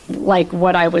that's like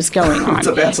what I was going on. It's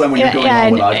a bad sign when you're going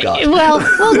on what I've got. Well,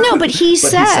 no, but he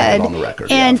said it on the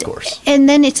record, and of course. And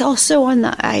then it's also on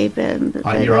the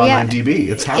you're on IMDb.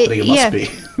 It's happening. It must be.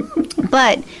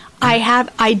 But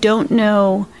I don't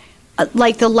know.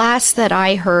 Like the last that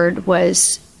I heard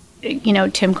was, you know,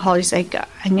 Tim called. He's like,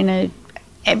 I'm gonna.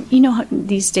 You know,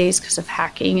 these days because of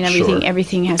hacking and everything,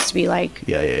 everything has to be like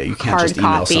you can't hard just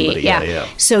email copy. somebody. Yeah.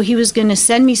 So he was going to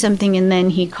send me something, and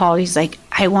then he called. He's like,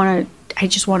 I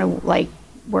just want to like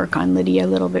work on Lydia a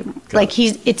little bit.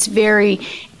 It's very,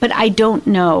 but I don't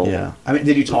know. Yeah, I mean,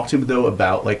 did you talk to him though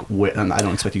about like and I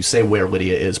don't expect you to say where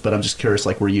Lydia is, but I'm just curious,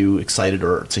 like, were you excited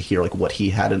or to hear like what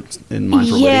he had in mind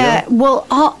for Lydia? Yeah, well,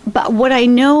 but what I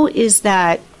know is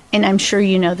that, and I'm sure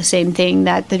you know the same thing,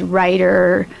 that the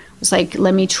writer was like,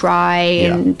 let me try,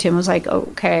 and Tim was like,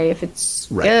 okay, if it's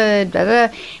good, blah, blah.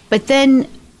 But then,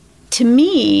 to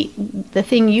me, the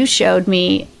thing you showed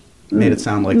me made it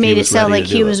sound like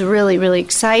he was really, really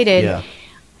excited. Yeah.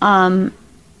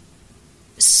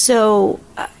 So,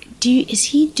 did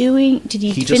he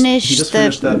finish? He just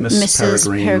finished that Mrs.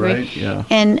 Peregrine, right? Yeah.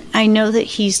 And I know that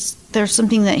there's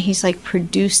something that he's like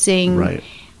producing, right?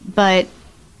 But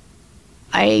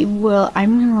I'm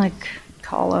gonna like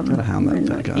call him. Gotta hound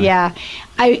that guy. Yeah,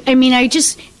 I mean, I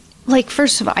just like,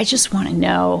 first of all, I just want to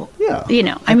know. Yeah, you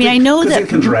know, I mean, I know that it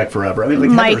can drag forever. I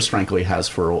mean, like Heathers, frankly, has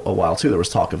for a while too. There was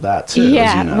talk of that too.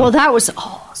 Yeah, you know. well, that was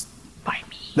all by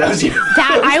me. That was you.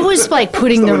 That I was like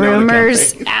putting the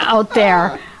rumors out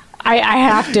there. I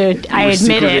have to. I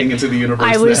admit it. Into the universe,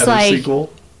 I was like,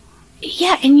 sequel.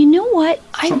 Yeah, and you know what?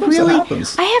 Sometimes that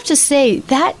happens. I have to say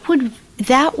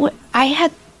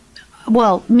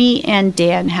me and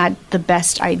Dan had the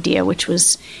best idea, which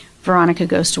was Veronica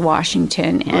Goes to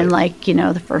Washington, and like, you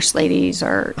know, the first ladies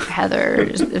are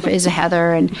is a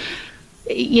Heather, and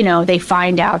you know, they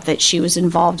find out that she was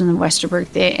involved in the Westerberg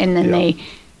thing, and then they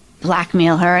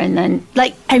blackmail her, and then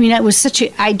like, I mean, it was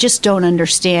I just don't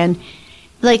understand.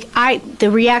 Like the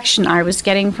reaction I was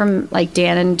getting from like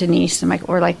Dan and Denise and Michael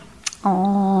were like,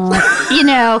 oh, you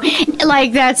know,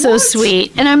 like that's so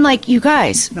sweet. And I'm like, you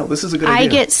guys, no, this is a good idea. I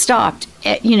get stopped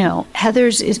at, you know,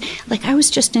 Heather's is like, I was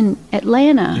just in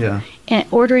Atlanta and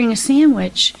ordering a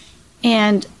sandwich,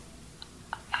 and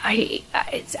I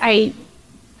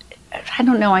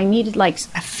don't know, I needed like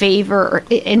a favor,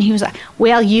 and he was like,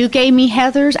 well, you gave me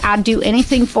Heather's, I'd do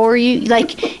anything for you.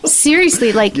 Like,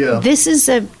 seriously, like, this is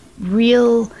a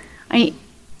real,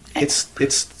 it's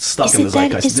stuck in the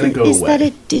zeitgeist. It didn't go away. Is that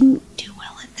it didn't do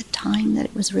well at the time that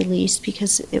it was released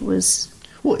because it was...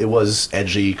 Well, it was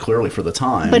edgy, clearly, for the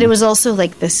time. But it was also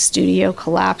like the studio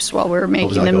collapsed while we were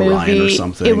making the movie. Orion or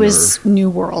something, it was New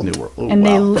World. New World. Oh, and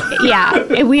wow.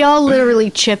 and we all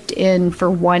literally chipped in for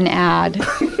one ad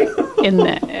in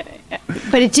the...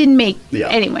 But it didn't make...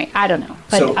 Anyway, I don't know.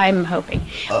 But so, I'm hoping.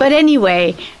 But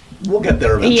anyway... We'll get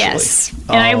there eventually. Yes.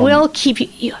 And I will keep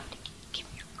you...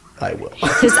 I will.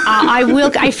 Because I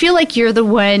will. I feel like you're the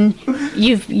one.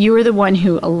 You were the one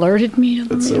who alerted me to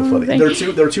the That's so funny.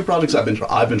 There are two projects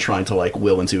I've been trying to like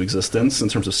will into existence in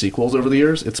terms of sequels over the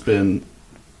years. It's been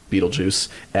Beetlejuice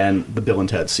and the Bill and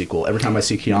Ted sequel. Every time I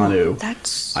see Keanu,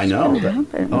 that's I know.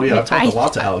 Oh yeah, I've talked a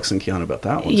lot to Alex and Keanu about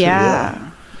that one. Too,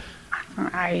 yeah.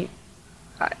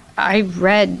 I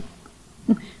read.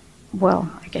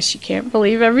 Well, I guess you can't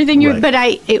believe everything you're. But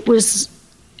it was.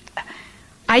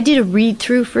 I did a read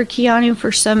through for Keanu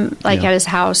for some, like at his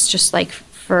house, just like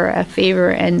for a favor,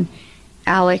 and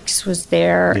Alex was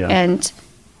there, and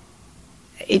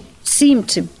it seemed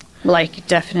to like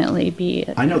definitely be.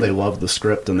 I know they loved the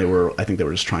script, and I think they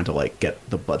were just trying to like get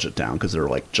the budget down because there were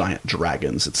like giant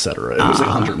dragons, etc. It was like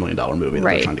 $100 million movie that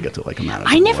they're trying to get to like a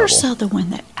manageable I never level. saw the one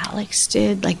that Alex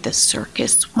did, like the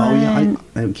circus one. Oh yeah,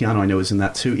 and Keanu I know is in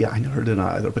that too. Yeah, I never did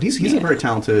either, but he's a very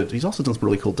talented. He's also done some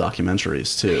really cool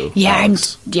documentaries too. Yeah,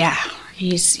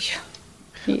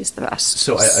 he's the best.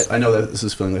 So I know that this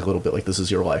is feeling like a little bit like this is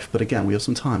your life, but again, we have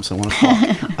some time, so I want to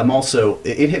talk. I'm also,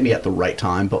 it hit me at the right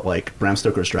time, but like Bram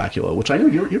Stoker's Dracula, which I know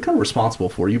you're kind of responsible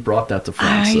for. You brought that to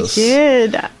Francis. I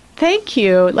did. Thank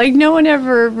you. Like no one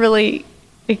ever really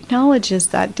acknowledges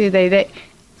that, do they?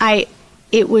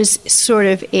 It was sort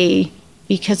of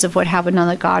because of what happened on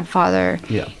The Godfather.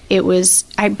 Yeah. It was,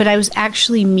 but I was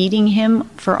actually meeting him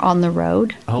for On the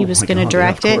Road. He was going to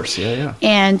direct it. Of course. Yeah.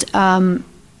 And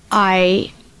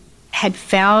I had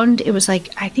found, it was like,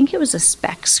 I think it was a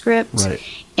spec script. Right.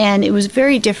 And it was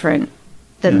very different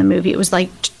than the movie. It was like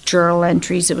journal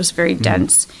entries. It was very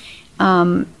dense.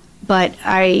 But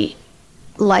I,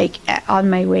 like, on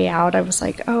my way out, I was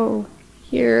like, oh,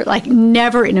 here. Like,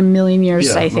 never in a million years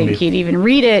did I think he'd even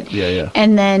read it. Yeah.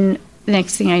 And then the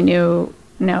next thing I knew,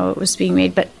 it was being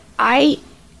made. But I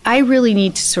really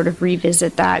need to sort of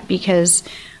revisit that because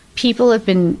people have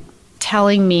been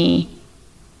telling me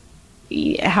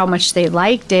how much they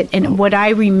liked it, and what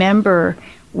I remember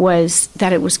was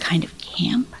that it was kind of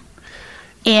camp,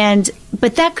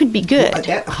 but that could be good.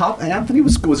 Anthony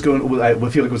was going. I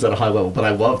feel like it was at a high level, but I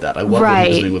love that. I love what he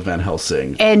was doing with Van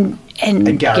Helsing, and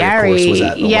Gary, of course, was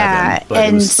at 11,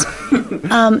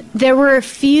 and there were a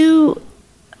few.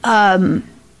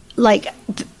 Like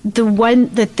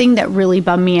the thing that really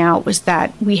bummed me out was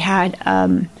that we had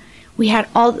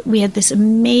this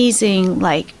amazing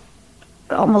like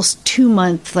almost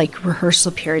 2-month like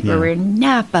rehearsal period where we're in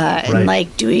Napa and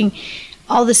like doing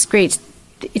all this great.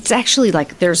 It's actually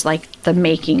like there's like the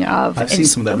making of. I've seen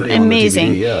some of that video amazing.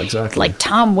 On the DVD. Yeah, exactly. Like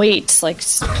Tom Waits like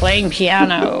playing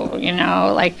piano,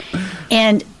 like,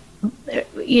 and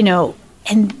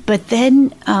but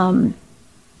then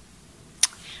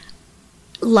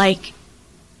like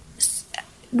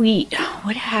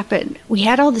what happened? We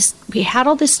had all this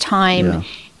time,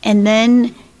 and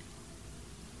then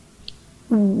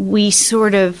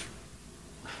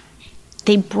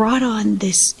they brought on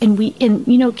this, and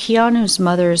Keanu's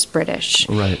mother is British,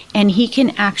 right? And he can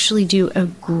actually do a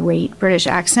great British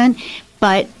accent.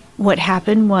 But what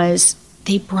happened was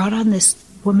they brought on this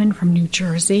woman from New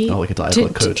Jersey, like a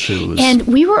dialect coach, and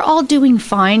we were all doing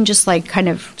fine, just like kind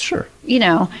of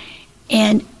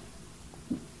and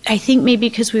I think maybe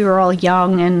because we were all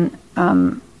young and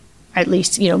at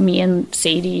least me and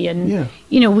Sadie and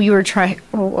we were trying.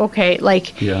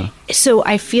 So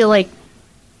I feel like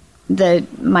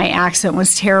my accent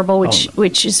was terrible,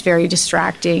 which is very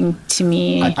distracting to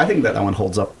me. I think that one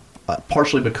holds up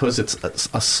partially because it's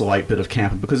a slight bit of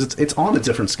camp, because it's on a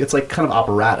different. It's like kind of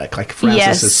operatic. Like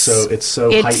Francis is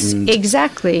so heightened.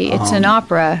 Exactly, it's an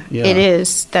opera. Yeah. It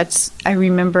is. I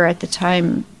remember at the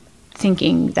time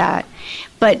thinking that,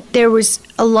 but there was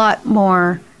a lot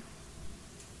more.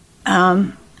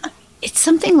 It's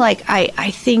something like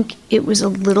I think it was a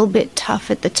little bit tough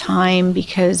at the time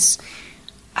because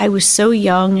I was so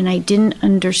young and I didn't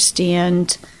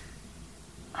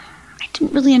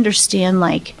really understand,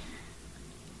 like,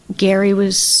 Gary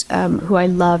was, who I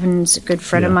love and is a good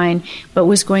friend of mine, but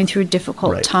was going through a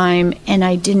difficult time, and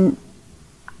I didn't,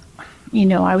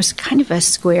 I was kind of a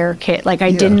square kid. Like,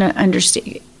 I didn't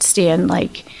understand,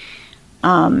 like,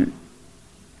 I'm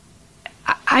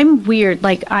weird.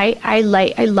 Like,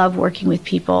 I love working with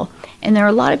people, and there are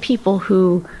a lot of people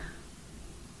who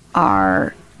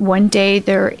are, one day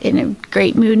they're in a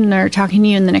great mood and they're talking to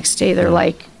you, and the next day they're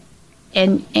like,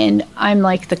 and I'm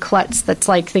like the klutz that's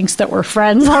like thinks that we're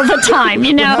friends all the time,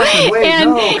 and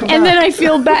then I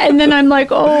feel bad, and then I'm like,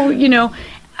 oh,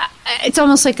 it's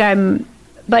almost like I'm,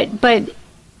 but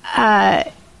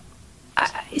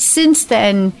since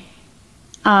then,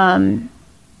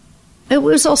 it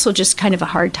was also just kind of a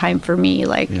hard time for me,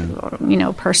 like,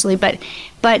 personally, but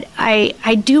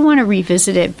I do want to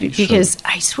revisit it because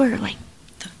I swear, like,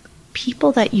 the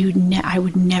people that I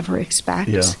would never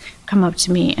expect come up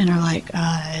to me and are like, oh,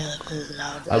 I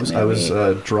love that movie. I was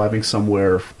driving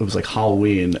somewhere. It was like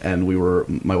Halloween, and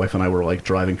my wife and I were like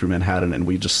driving through Manhattan, and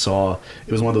we just saw.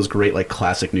 It was one of those great like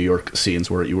classic New York scenes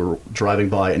where you were driving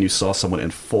by and you saw someone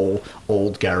in full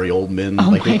old Gary Oldman,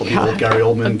 the old Gary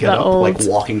Oldman get up, like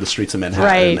walking the streets of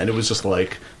Manhattan, and it was just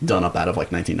like done up out of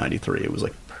like 1993. It was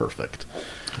like perfect.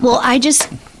 Well,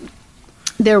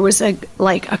 there was a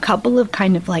couple of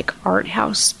kind of like art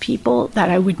house people that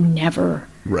I would never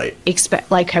expect,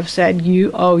 like, have said,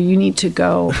 you need to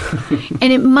go.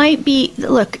 And it might be,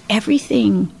 look,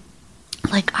 everything,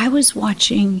 like, I was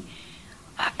watching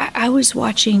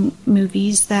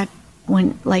movies that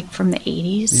went, like, from the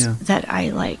 80s that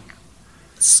I, like,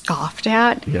 scoffed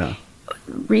at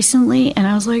recently, and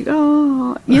I was like,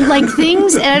 oh, like,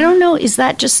 things, and I don't know, is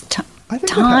that just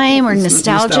time or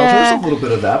nostalgia? There's a little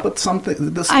bit of that, but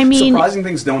surprising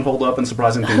things don't hold up, and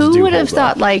surprising things do hold up. Who would have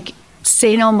thought, like,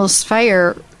 St. Elmo's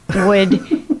Fire would,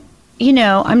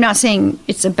 I'm not saying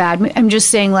it's a bad movie. I'm just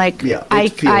saying, like,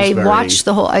 I watched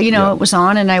the whole, it was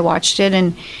on, and I watched it,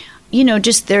 and,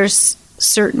 just there's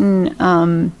certain,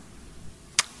 oh,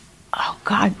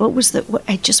 God,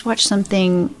 I just watched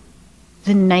something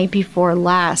the night before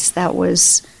last that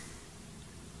was,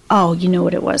 oh, you know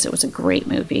what it was? It was a great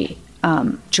movie.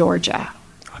 Georgia.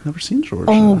 I've never seen Georgia.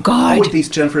 Oh, God. Oh,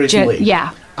 with Jennifer Aniston Lee.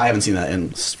 Yeah. I haven't seen that in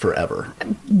forever.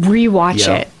 Rewatch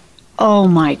it. Oh,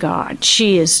 my God.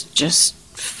 She is just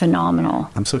phenomenal.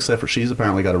 I'm so excited she's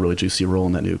apparently got a really juicy role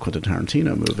in that new Quentin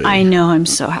Tarantino movie. I know. I'm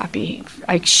so happy.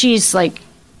 She's, like,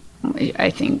 I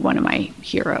think one of my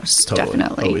heroes. Totally.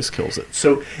 Definitely. Always kills it.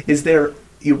 So is there...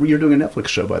 You're doing a Netflix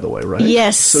show, by the way, right?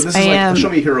 Yes, so this is I am. Show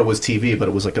Me a Hero was TV, but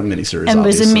it was like a miniseries. And it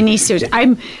was a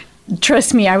miniseries.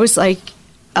 Trust me, I was like,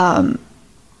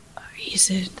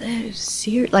 is it a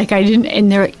series? Like, I didn't,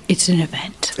 and they're like, it's an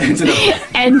event. It's an event.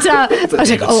 And I was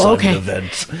like, oh, okay.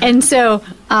 Event. And so,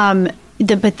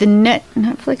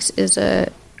 Netflix is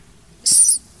a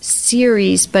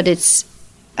series, but it's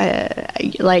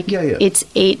it's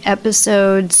 8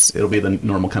 episodes. It'll be the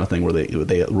normal kind of thing where they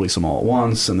release them all at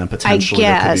once, and then potentially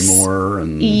there could be more.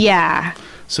 And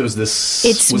so is this?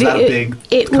 Was that a big?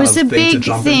 It was a big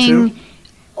thing,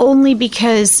 only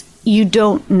because you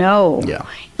don't know. Yeah.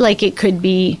 Like, it could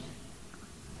be.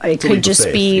 It could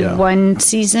just be one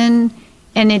season,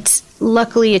 and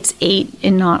luckily it's 8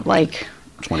 and not like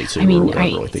 22. I mean, or whatever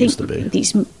like they used to be.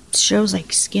 These shows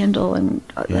like Scandal and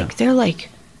like they're like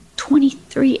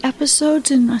 23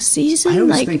 episodes in a season. I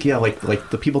always think,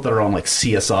 like the people that are on like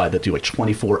CSI that do like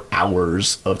 24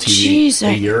 hours of TV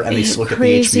a year, and they look at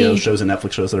the HBO shows and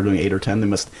Netflix shows that are doing 8 or 10. They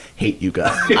must hate you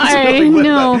guys. I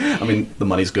know. I mean, the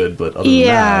money's good, but other than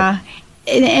that.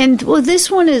 And well,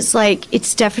 this one is like,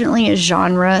 it's definitely a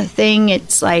genre thing.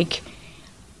 It's like,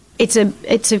 it's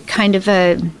a kind of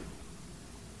a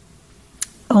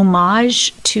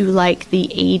homage to like the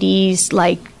 80s,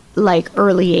 like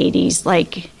early 80s,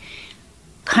 like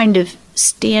kind of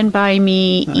Stand By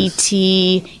Me, nice.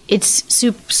 E.T. It's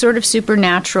sort of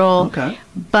supernatural. Okay.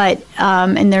 But,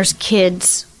 and there's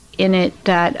kids in it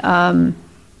that,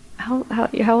 how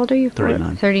old are you?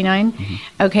 39. 39? Mm-hmm.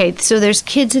 Okay, so there's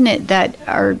kids in it that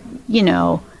are,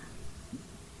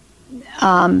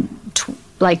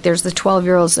 like there's the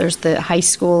 12-year-olds, there's the high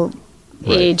school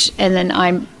age, and then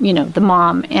I'm, the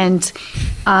mom. And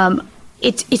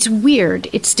it's weird.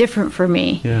 It's different for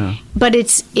me. Yeah. But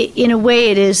in a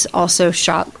way, it is also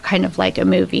shot kind of like a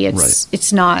movie.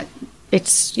 It's not,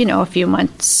 it's, a few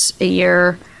months, a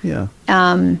year. Yeah.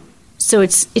 So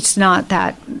it's not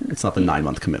that. It's not the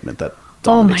 9-month commitment that.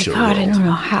 Oh my God! I don't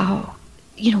know how.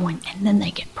 And then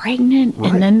they get pregnant,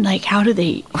 and then like, how do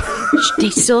they they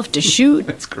still have to shoot.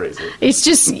 That's crazy. It's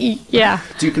just, yeah.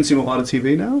 Do you consume a lot of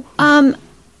TV now?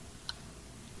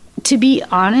 To be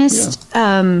honest,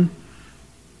 and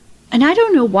I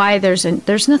don't know why there's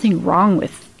nothing wrong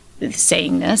with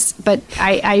saying this, but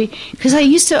because I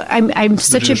used to, I'm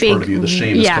such a big, part of you, the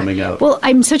shame is coming out. Well,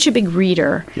 I'm such a big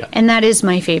reader, Yeah. and that is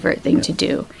my favorite thing to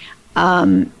do.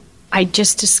 I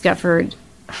just discovered,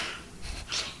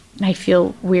 and I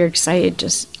feel weird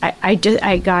because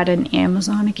I got an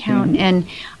Amazon account, and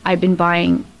I've been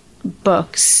buying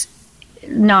books,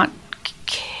 not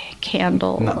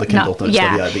Kindle, Not the Kindle things,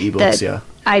 but the ebooks,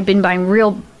 I've been buying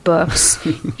real books,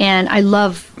 and I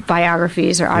love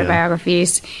biographies or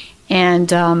autobiographies,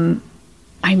 and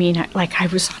I mean, I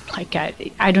was on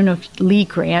I don't know if Lee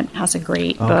Grant has a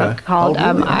great book called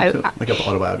like an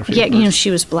autobiography. Yeah, she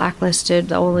was blacklisted,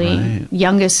 the only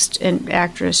youngest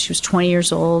actress. She was 20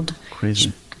 years old.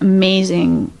 Crazy,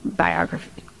 amazing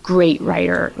biography, great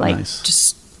writer, nice.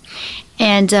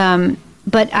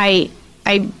 But I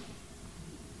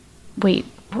wait.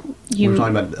 We're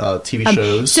talking about TV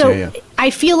shows. So I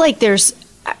feel like there's,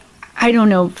 I don't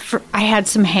know, I had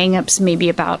some hang-ups maybe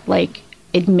about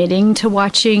admitting to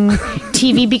watching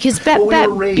TV because we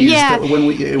were raised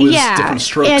when it was different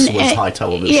strokes was high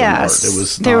television art. It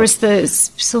was there was the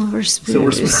silver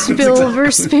spoons.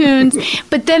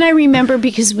 But then I remember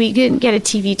because we didn't get a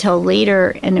TV till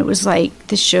later, and it was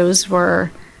the shows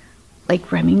were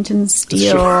like Remington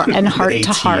Steele and Heart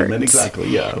to Heart. Exactly,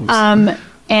 yeah.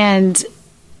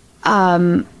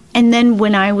 And then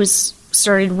when I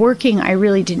started working, I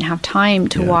really didn't have time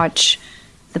to watch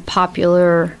the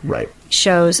popular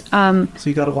shows. So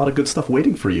you got a lot of good stuff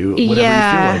waiting for you whenever you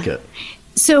feel like it.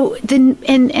 So then,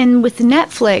 and with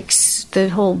Netflix, the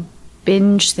whole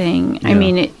binge thing. I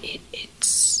mean,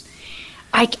 it's.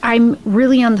 I'm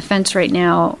really on the fence right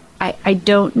now. I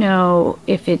don't know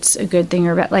if it's a good thing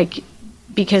or bad.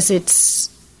 Because it's,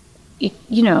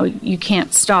 you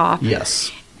can't stop.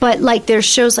 Yes. But there's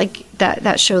shows like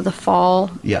that show The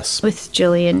Fall. Yes. With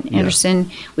Gillian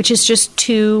Anderson, which is just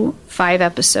 2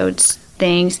 5-episode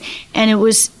things, and it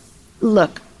was.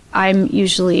 Look, I'm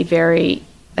usually very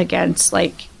against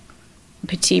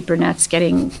petite brunettes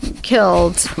getting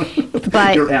killed,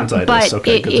 but you're anti this.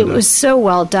 Okay, it was so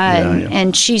well done,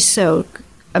 and she's so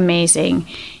amazing,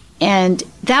 and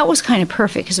that was kind of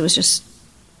perfect because it was just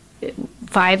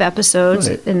 5 episodes,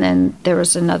 and then there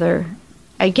was another.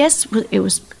 I guess it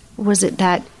was it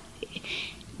that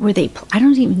were they? I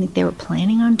don't even think they were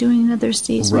planning on doing another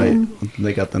season. Right,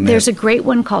 they got them. There's a great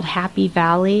one called Happy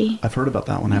Valley. I've heard about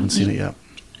that one. I haven't seen it yet.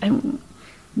 I need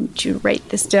you to write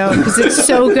this down because it's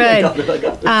so good. I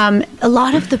got it. A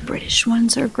lot of the British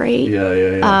ones are great.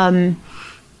 Yeah.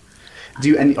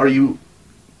 Are you?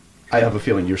 I have a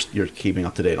feeling you're keeping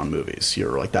up to date on movies.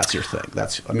 You're that's your thing.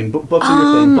 Books are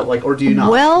your thing, but or do you not?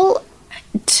 Well,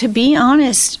 to be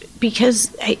honest,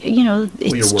 because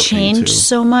it's changed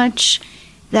so much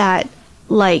that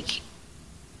I'm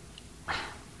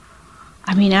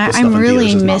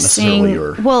really missing.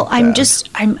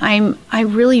 I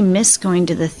really miss going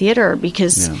to the theater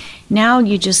because now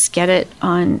you just get it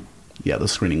on. Yeah, the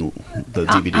screening, the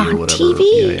DVD or whatever.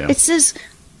 TV. Yeah. It says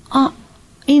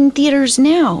in theaters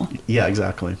now. Yeah,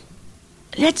 exactly.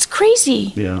 That's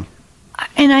crazy. Yeah.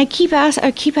 And I keep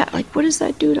asking, what does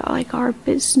that do to our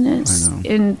business? I know.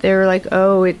 And they're like,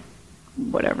 oh,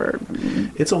 whatever.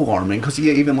 It's alarming because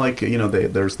even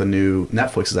there's the new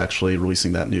Netflix is actually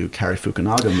releasing that new Cary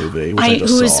Fukunaga movie, which I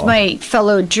just saw. Who is my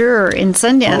fellow juror in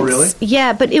Sundance. Oh, really?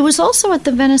 Yeah, but it was also at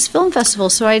the Venice Film Festival,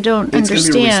 so I don't understand. It's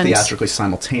going to be released theatrically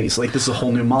simultaneously. This is a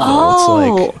whole new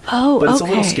model. But it's a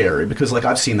little scary because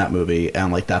I've seen that movie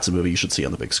and that's a movie you should see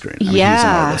on the big screen. He's an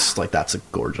artist. That's a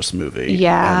gorgeous movie.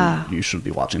 Yeah. And you should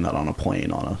be watching that on a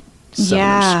plane on a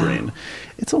 7-inch screen.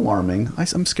 It's alarming.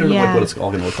 I'm scared of what it's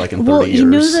all going to look like in 30 years. You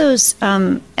know those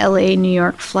LA, New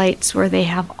York flights where they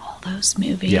have all those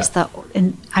movies? Yeah.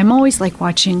 And I'm always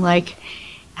watching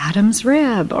Adam's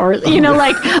Rib or,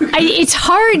 it's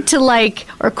hard to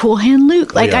or Cool Hand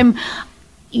Luke.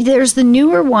 There's the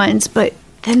newer ones, but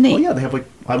then they... Well, yeah, they have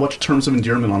I watched Terms of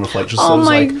Endearment on a flight. God. I'm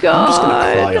just going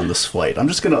to cry on this flight.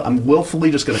 I'm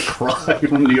willfully just going to cry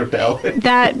from New York to LA.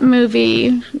 That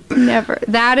movie, never.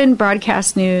 That and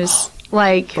Broadcast News,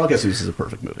 Broadcast News is a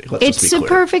perfect movie. It's a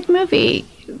perfect movie.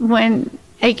 When,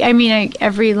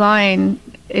 every line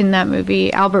in that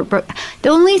movie, Albert Brooks.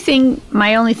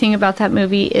 My only thing about that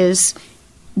movie is,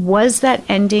 was that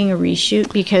ending a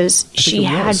reshoot? Because she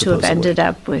had to have ended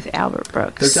up with Albert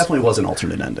Brooks. There definitely was an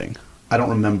alternate ending. I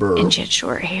don't remember. And she had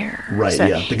short hair. Right,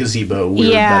 the gazebo.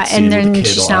 And then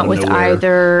she's not with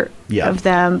either of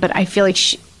them. But I feel like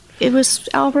It was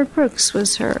Albert Brooks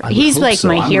was her. I would He's hope like so.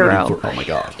 my I'm hero. rooting for- oh my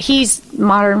god. He's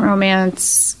modern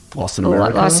romance. Lost in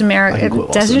America. Lost I America. can quote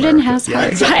Lost in Desert in America.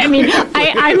 House. Yeah, I mean,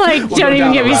 I'm like, We'll don't go even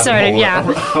down get the me rabbit started. hole Yeah.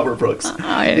 with Albert Brooks.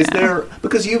 yeah. Is there,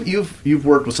 because you've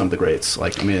worked with some of the greats,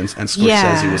 like, I mean, and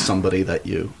Scorsese was somebody that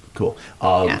you, cool.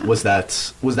 Yeah. Was that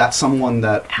someone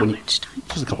that How when much time?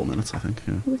 just a couple minutes, I think.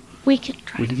 Yeah. We can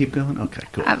try. We can keep going. Okay,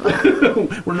 cool. I'm-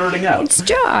 We're nerding out. It's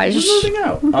Josh. We're nerding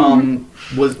out.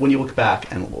 Was when you look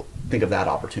back and think of that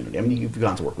opportunity. I mean, you've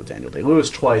gone to work with Daniel Day-Lewis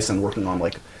twice and working on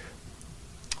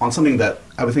on something that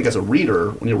I would think as a reader,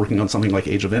 when you're working on something like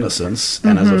Age of Innocence,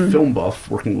 and as a film buff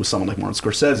working with someone like Martin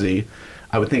Scorsese,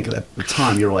 I would think at the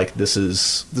time you're like, this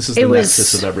is the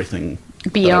nexus of everything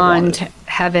beyond that I wanted.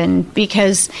 heaven,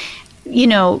 because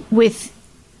with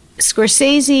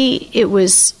Scorsese it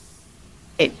was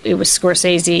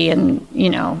Scorsese, and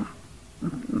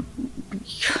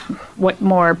what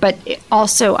more, but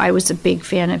also I was a big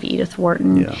fan of Edith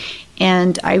Wharton. Yeah.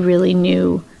 And I really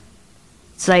knew,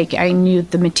 it's like I knew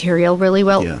the material really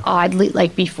well. Yeah. Oddly,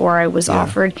 like before I was Yeah.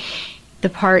 offered the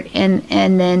part, and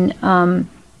then of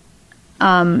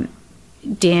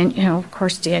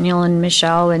course Daniel and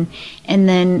Michelle, and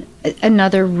then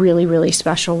another really, really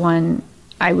special one.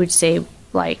 I would say,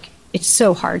 like, it's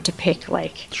so hard to pick,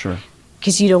 like, Sure.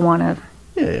 because you don't want to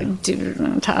Yeah.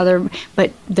 do to other,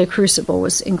 but The Crucible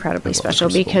was incredibly I love The special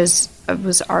Crucible. because it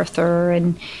was Arthur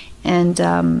and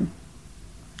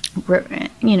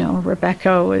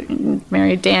Rebecca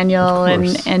married Daniel, Of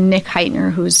course. and Nick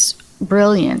Heitner, who's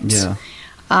brilliant. Yeah.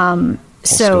 Paul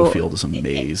Schofield is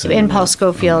amazing. and Paul Oh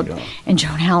Schofield my God. and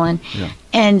Joan Helen. Yeah.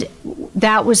 And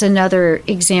that was another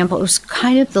example. It was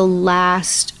kind of the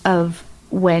last of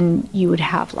when you would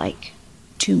have like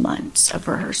 2 months of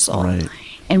rehearsal. Right.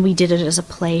 And we did it as a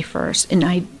play first.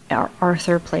 And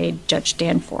Arthur played Judge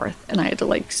Danforth, and I had to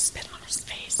like spit on his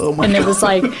face. Oh my and it God. was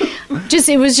like,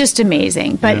 it was just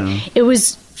amazing. But Yeah. it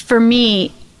was, for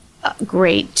me,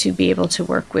 great to be able to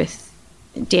work with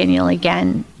Daniel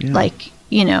again. Yeah. Like,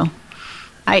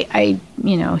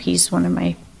 he's one of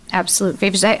my absolute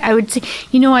favorites. I would say,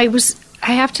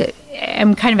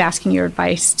 I'm kind of asking your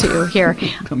advice too here.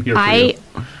 I'm here for you.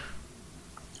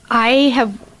 I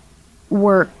have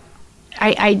worked,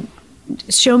 I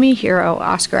Show Me Hero,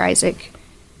 Oscar Isaac,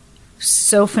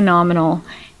 so phenomenal.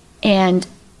 And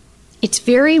it's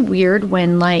very weird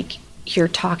when, like, you're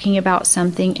talking about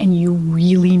something and you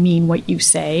really mean what you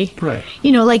say. Right.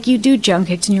 Like you do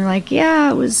junkets and you're like,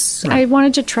 yeah, I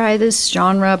wanted to try this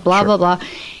genre, blah, Sure. blah, blah.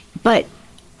 But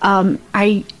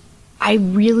I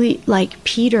really like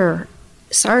Peter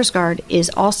Sarsgaard is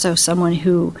also someone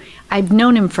who I've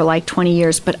known him for like 20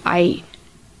 years, but I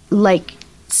like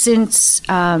since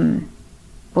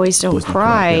Boys Don't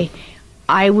Cry, yeah.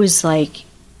 I was like,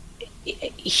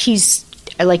 he's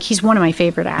one of my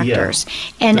favorite actors.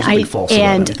 And There's nothing false about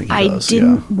anything he does,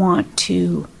 didn't want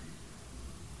to,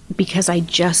 because I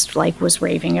just like was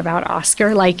raving about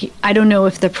Oscar. Like, I don't know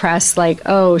if the press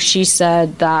she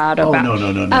said that Oh, about.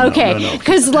 no. Okay, no.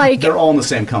 because they're all in the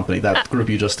same company. That group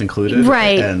you just included,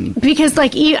 right? And Because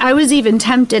I was even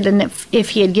tempted, and if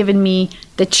he had given me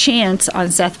the chance on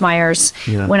Seth Meyers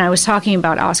Yeah. when I was talking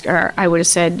about Oscar, I would have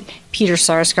said Peter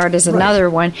Sarsgaard is another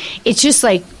one. It's just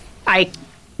like I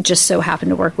just so happened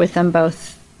to work with them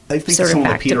both. I think sort of someone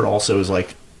like back to- Peter also is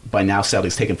like, by now sadly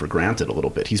is taken for granted a little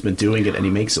bit. He's been doing it and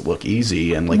he makes it look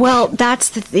easy, and like, Well, that's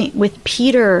the thing with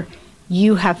Peter.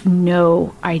 You have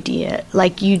no idea.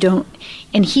 Like, you don't.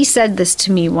 And he said this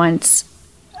to me once.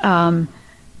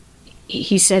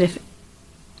 He said, if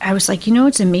I was like,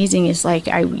 what's amazing is like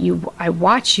I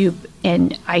watch you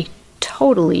and I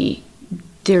totally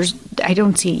I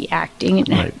don't see acting, and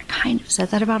Right. I kind of said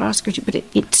that about Oscar too, but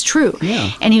it's true.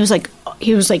 Yeah. And he was like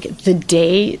the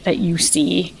day that you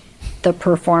see the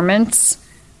performance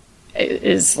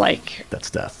is like, that's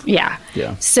death. yeah.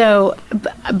 Yeah. So,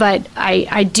 but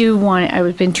I do want.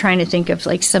 I've been trying to think of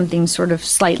like something sort of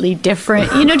slightly different,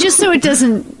 just so it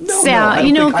doesn't No, sound,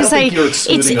 I don't because think you're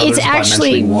excluding others it's by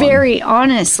actually mentioning one. very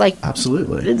honest. Like,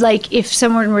 Absolutely. like if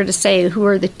someone were to say who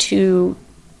are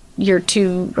your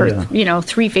two or Yeah.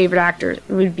 3 favorite actors,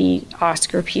 it would be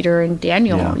Oscar, Peter, and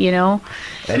Daniel. Yeah.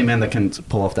 Any man that can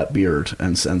pull off that beard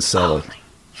and sell it.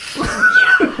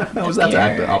 How was that to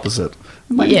act the opposite?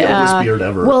 My oldest beard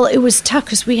ever. Well, it was tough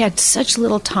because we had such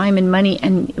little time and money,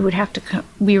 and it would have to come.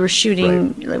 We were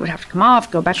shooting; it would have to come off,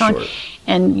 go back on, Sure.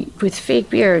 and with fake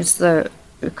beards, it's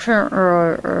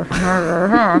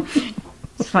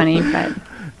funny,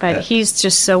 but he's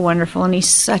just so wonderful, and he's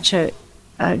such a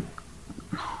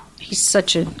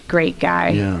great guy.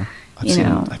 Yeah.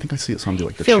 I think I saw him do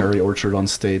like the Cherry Orchard on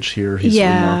stage here. He's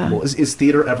remarkable. Is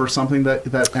theater ever something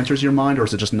that enters your mind, or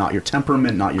is it just not your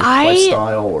temperament, not your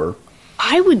lifestyle? Or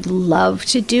I would love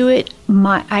to do it.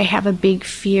 I have a big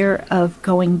fear of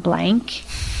going blank,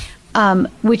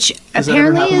 which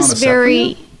apparently is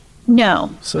very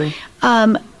no. See,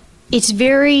 it's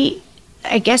very.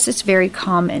 I guess it's very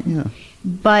common,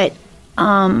 but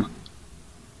I'm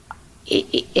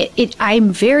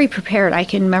very prepared. I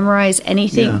can memorize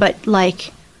anything, but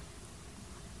like,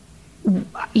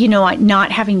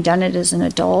 not having done it as an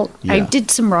adult, I did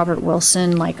some Robert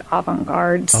Wilson, like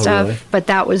avant-garde stuff, really? But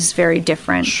that was very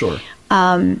different. Sure.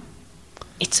 I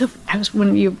was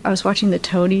watching the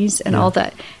Tonys and all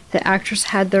that. The actors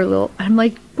had their little. I'm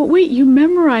like, but wait, you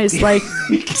memorized like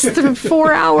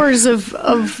 4 hours of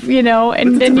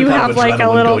and then you have like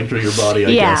a little going through your body.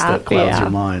 I guess that clouds your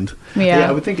mind. Yeah,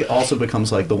 I would think it also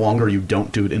becomes like the longer you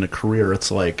don't do it in a career,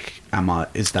 it's like,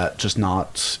 is that just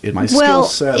not in my skill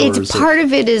set? Part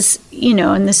of it is,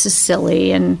 and this is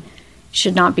silly and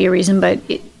should not be a reason, but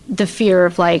the fear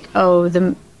of like, oh,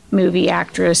 the movie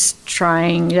actress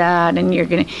trying that, and you're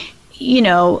gonna,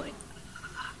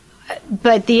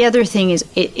 But the other thing is,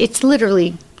 it's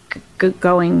literally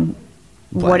going.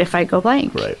 Blank. What if I go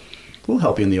blank? Right. We'll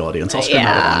help you in the audience. I'll spin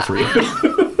that line for you.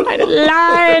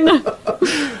 Line.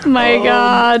 My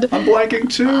God. I'm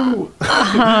blanking too.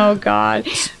 Oh God.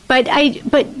 But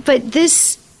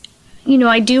this,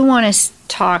 I do want to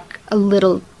talk a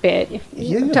little bit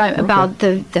about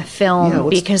the film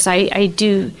because I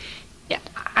do.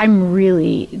 I'm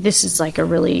really. This is like a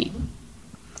really.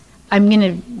 I'm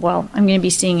gonna be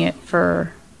seeing it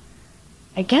for.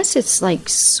 I guess it's like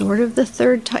sort of the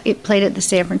third time. It played at the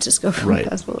San Francisco Film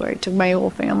Festival where I took my whole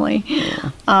family.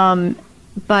 Yeah.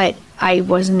 But I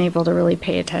wasn't able to really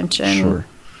pay attention. Sure.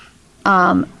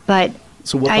 But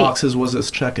so what boxes was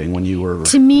this checking when you were?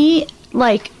 To me,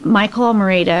 like Michael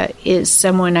Almereyda is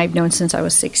someone I've known since I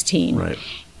was 16. Right.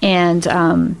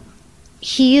 And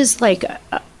he is like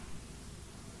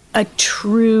a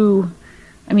true.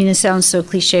 I mean, this sounds so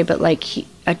cliche, but like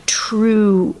a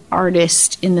true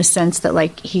artist in the sense that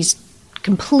like he's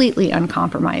completely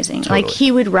uncompromising. Totally. Like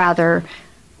he would rather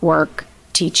work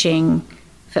teaching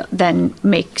than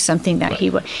make something that he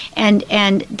would. And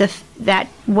that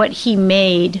what he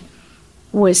made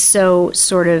was so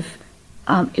sort of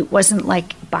it wasn't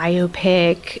like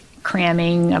biopic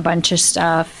cramming a bunch of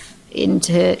stuff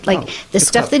into like the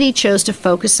stuff that he chose to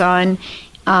focus on.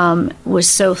 Was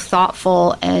so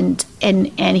thoughtful and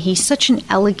he's such an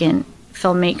elegant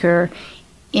filmmaker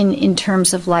in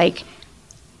terms of like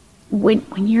when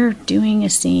you're doing a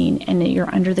scene and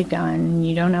you're under the gun and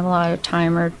you don't have a lot of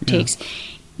time or takes,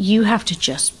 you have to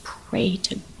just pray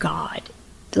to God.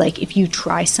 Like if you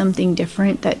try something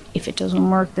different, that if it doesn't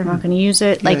work, they're not going to use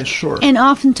it. Like, sure. And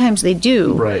oftentimes they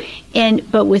do. Right.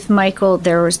 But with Michael,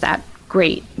 there was that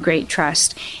great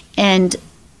trust. And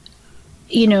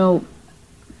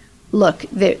look,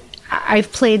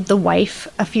 I've played the wife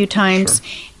a few times,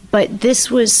 but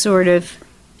this was sort of,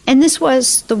 and this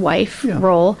was the wife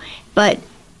role, but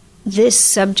this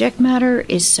subject matter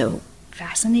is so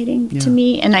fascinating to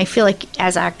me, and I feel like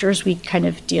as actors we kind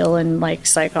of deal in like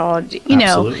psychology,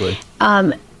 Absolutely.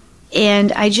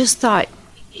 And I just thought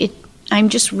I'm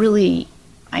just really,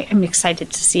 I'm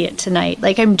excited to see it tonight.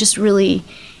 Like I'm just really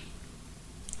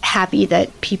happy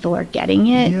that people are getting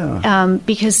it,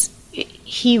 because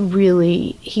he's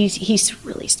really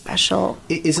special.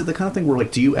 Is it the kind of thing where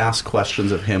like, do you ask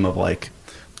questions of him of like,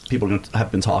 people have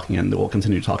been talking and will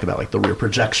continue to talk about like the rear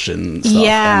projection stuff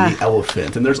and the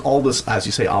elephant, and there's all this, as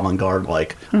you say, avant-garde,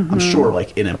 like I'm sure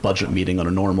like in a budget meeting on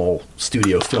a normal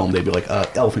studio film they'd be like,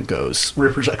 elephant goes,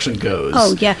 rear projection goes.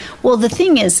 Oh yeah. Well, the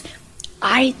thing is,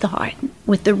 I thought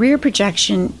with the rear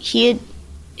projection he had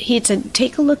said,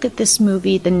 take a look at this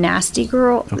movie, The Nasty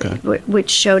Girl, which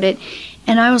showed it.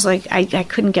 And I was like, I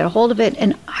couldn't get a hold of it,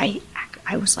 and I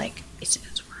was like, it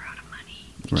says we're out of money.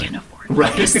 We can't afford it.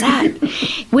 What is that?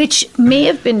 Which may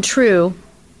have been true,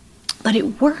 but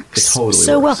it works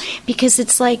so well because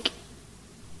it's like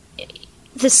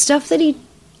the stuff that he,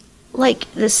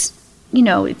 like this,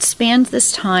 it spans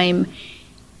this time,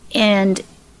 and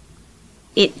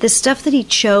the stuff that he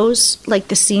chose, like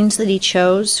the scenes that he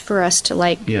chose for us to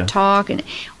like talk and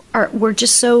were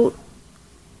just so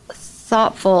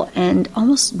thoughtful and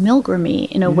almost Milgramy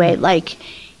in a way. Like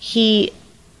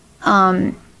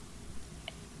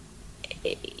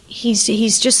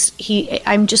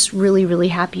I'm just really, really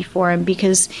happy for him,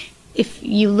 because if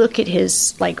you look at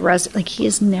his like he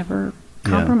has never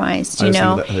compromised.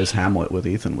 That his Hamlet with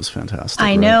Ethan was fantastic.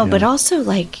 I know, but also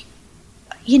like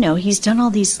he's done all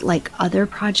these like other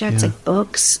projects, like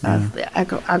books of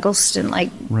Eggleston,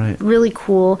 like really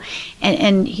cool,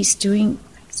 and he's doing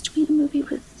a movie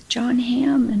with John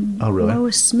Hamm and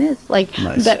Lois Smith, like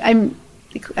that. I'm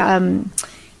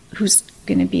who's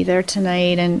going to be there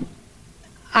tonight, and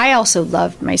I also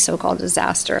loved My So-Called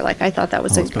Disaster. Like, I thought that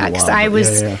was because I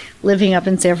was living up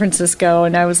in San Francisco,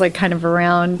 and I was like kind of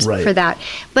around for that.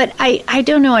 But I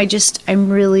don't know. I'm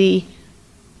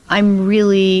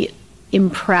really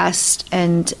impressed,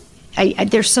 and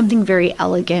there's something very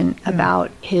elegant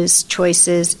about his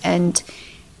choices, and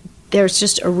there's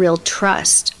just a real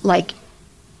trust. Like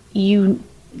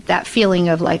that feeling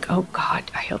of like, oh God,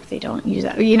 I hope they don't use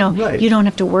that. You don't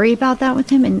have to worry about that with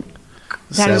him, and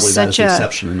sadly, that is the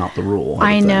exception and not the rule.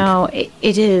 I know.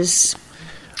 It is.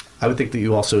 I would think that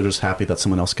you also are just happy that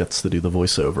someone else gets to do the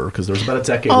voiceover, because there was about a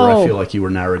decade where I feel like you were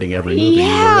narrating every movie you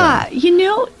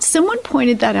were in. Someone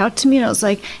pointed that out to me, and I was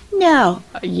like, no,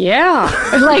 like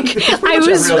I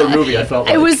was. Every other movie, I felt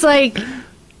like. It was like,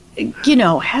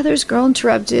 Heather's Girl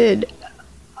Interrupted.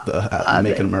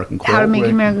 Make an American Quilt. How to Make an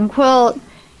American Quilt.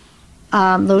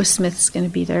 Lois Smith is going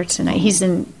to be there tonight.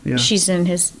 She's in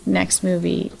his next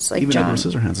movie. It's like even John. Edward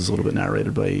Scissorhands is a little bit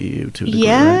narrated by you to a degree.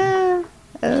 Yeah,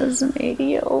 as an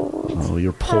 80-year-old. Oh,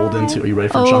 you're pulled into. Are you ready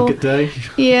for Junket Day?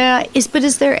 Yeah. But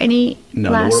is there any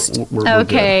last? We're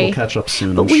okay. Good. We'll catch up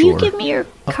soon. But I'm will sure. you give me your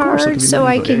card so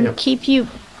I can keep you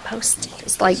posted?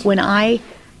 It's like when I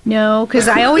know, because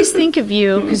I always think of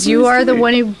you, because you are the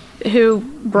one who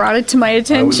brought it to my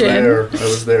attention. I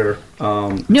was there.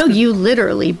 No, you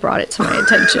literally brought it to my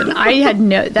attention. I had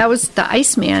that was the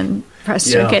Iceman press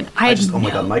circuit. Oh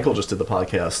my God, Michael just did the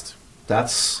podcast.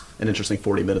 That's an interesting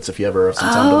 40 minutes if you ever have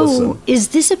some time to listen. Is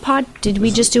this a pod? Did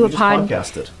we just do a pod?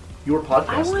 Podcasted. You were podcasting.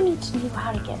 I wanted to know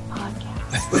how to get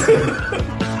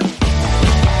podcasts.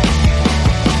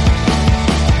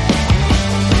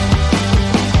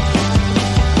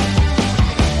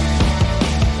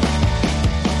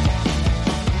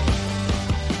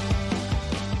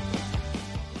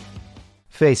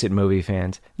 Face it, movie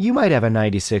fans, you might have a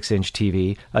 96-inch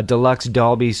TV, a deluxe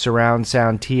Dolby surround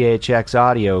sound THX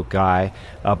audio guy,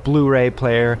 a Blu-ray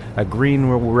player, a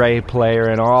Green-ray player,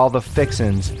 and all the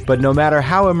fixins. But no matter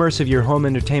how immersive your home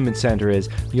entertainment center is,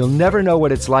 you'll never know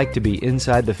what it's like to be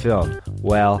inside the film.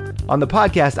 Well, on the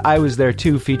podcast I Was There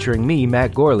Too, featuring me,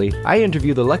 Matt Gorley, I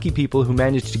interview the lucky people who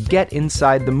managed to get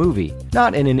inside the movie.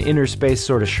 Not in an inner space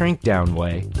sort of shrink-down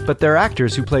way, but they're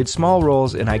actors who played small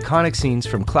roles in iconic scenes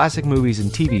from classic movies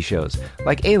and TV shows,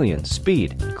 like Alien,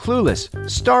 Speed, Clueless,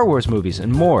 Star Wars movies,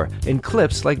 and more, in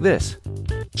clips like this.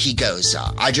 He goes,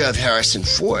 I drove Harrison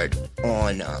Ford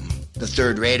on the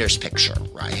Third Raiders picture,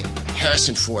 right?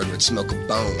 Harrison Ford would smoke a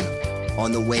bone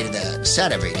on the way to the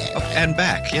set every day. Oh, and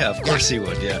back, yeah, of course he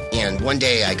would, yeah. And one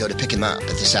day I go to pick him up at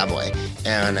the Savoy,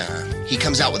 and he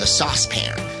comes out with a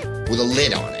saucepan with a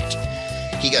lid on it.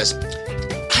 He goes,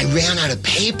 I ran out of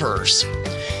papers.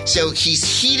 So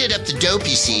he's heated up the dope,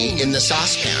 you see, in the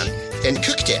saucepan and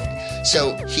cooked it.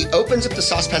 So he opens up the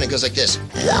saucepan and goes like this,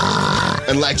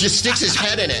 and like just sticks his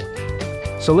head in it.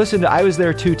 So listen to I Was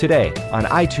There Too today on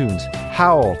iTunes,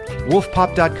 Howl,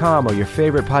 wolfpop.com, or your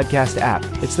favorite podcast app.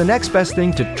 It's the next best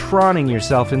thing to troning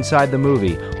yourself inside the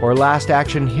movie, or last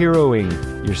action heroing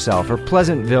yourself, or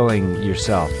Pleasantville-ing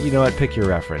yourself. You know what? Pick your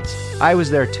reference. I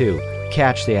Was There Too.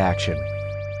 Catch the action.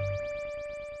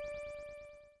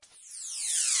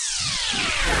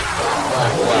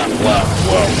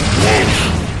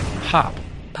 Pop.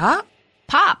 Pop?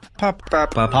 Pop. Pop.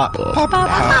 Pop. Pop. Pop. Pop.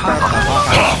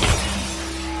 Pop.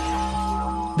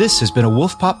 This has been a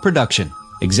Wolf Pop production.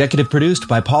 Executive produced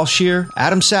by Paul Scheer,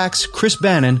 Adam Sachs, Chris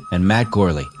Bannon, and Matt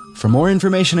Gorley. For more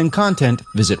information and content,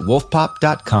 visit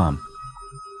wolfpop.com.